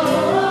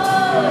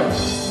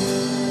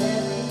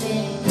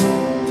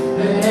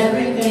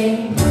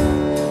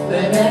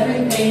 Let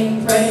everything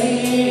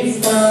praise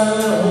the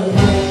Lord.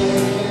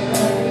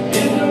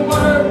 In the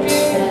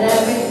working,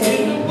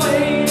 in the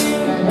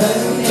waiting, let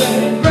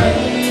it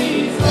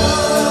praise the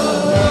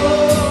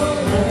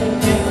Lord.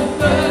 In the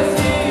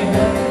thirsting,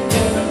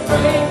 in the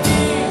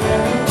breaking,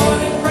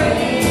 everybody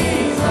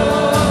praise the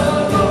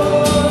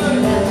Lord.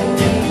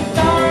 In the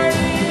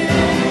darting,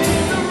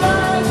 in the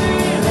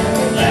rising,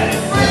 let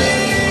it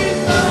praise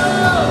the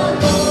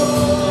Lord.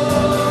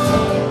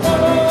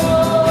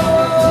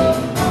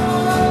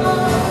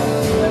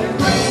 Let it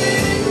praise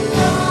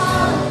the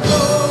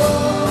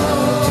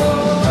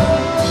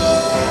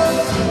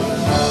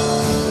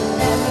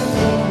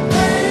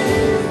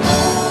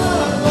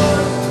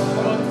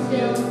Hope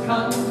still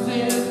comes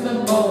in the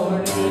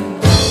morning.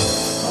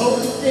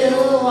 Hope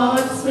still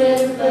walks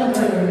with the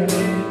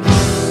hurting.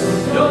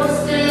 You're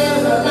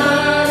still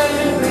alive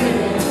and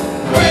breathing.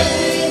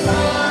 Praise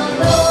the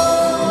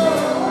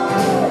Lord.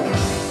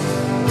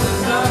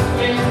 Stop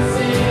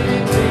dancing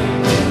and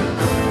dreaming.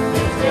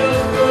 It's still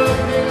good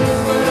news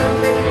worth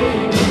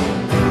beginning.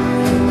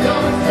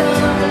 Don't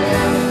stop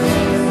and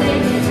keep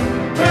singing.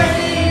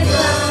 Praise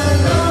the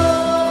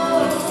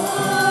Lord.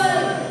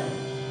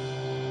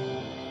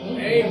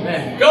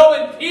 Amen. Go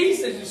in peace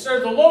as you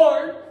serve the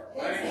Lord.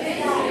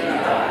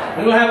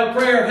 We will have a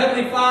prayer.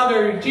 Heavenly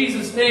Father, in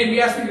Jesus' name, we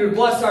ask you to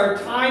bless our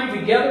time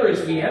together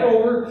as we head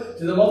over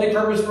to the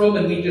multipurpose room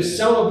and we just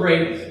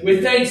celebrate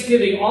with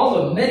thanksgiving all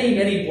the many,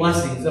 many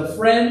blessings of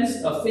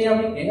friends, of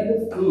family, and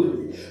of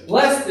food.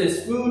 Bless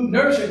this food,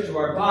 nourish it to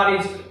our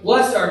bodies,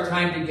 bless our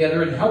time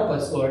together, and help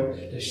us, Lord,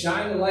 to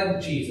shine the light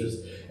of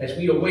Jesus as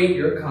we await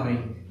your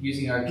coming,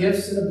 using our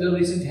gifts and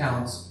abilities and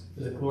talents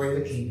for the glory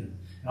of the kingdom.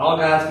 And all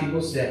God's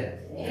people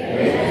said,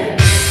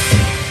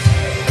 Amen.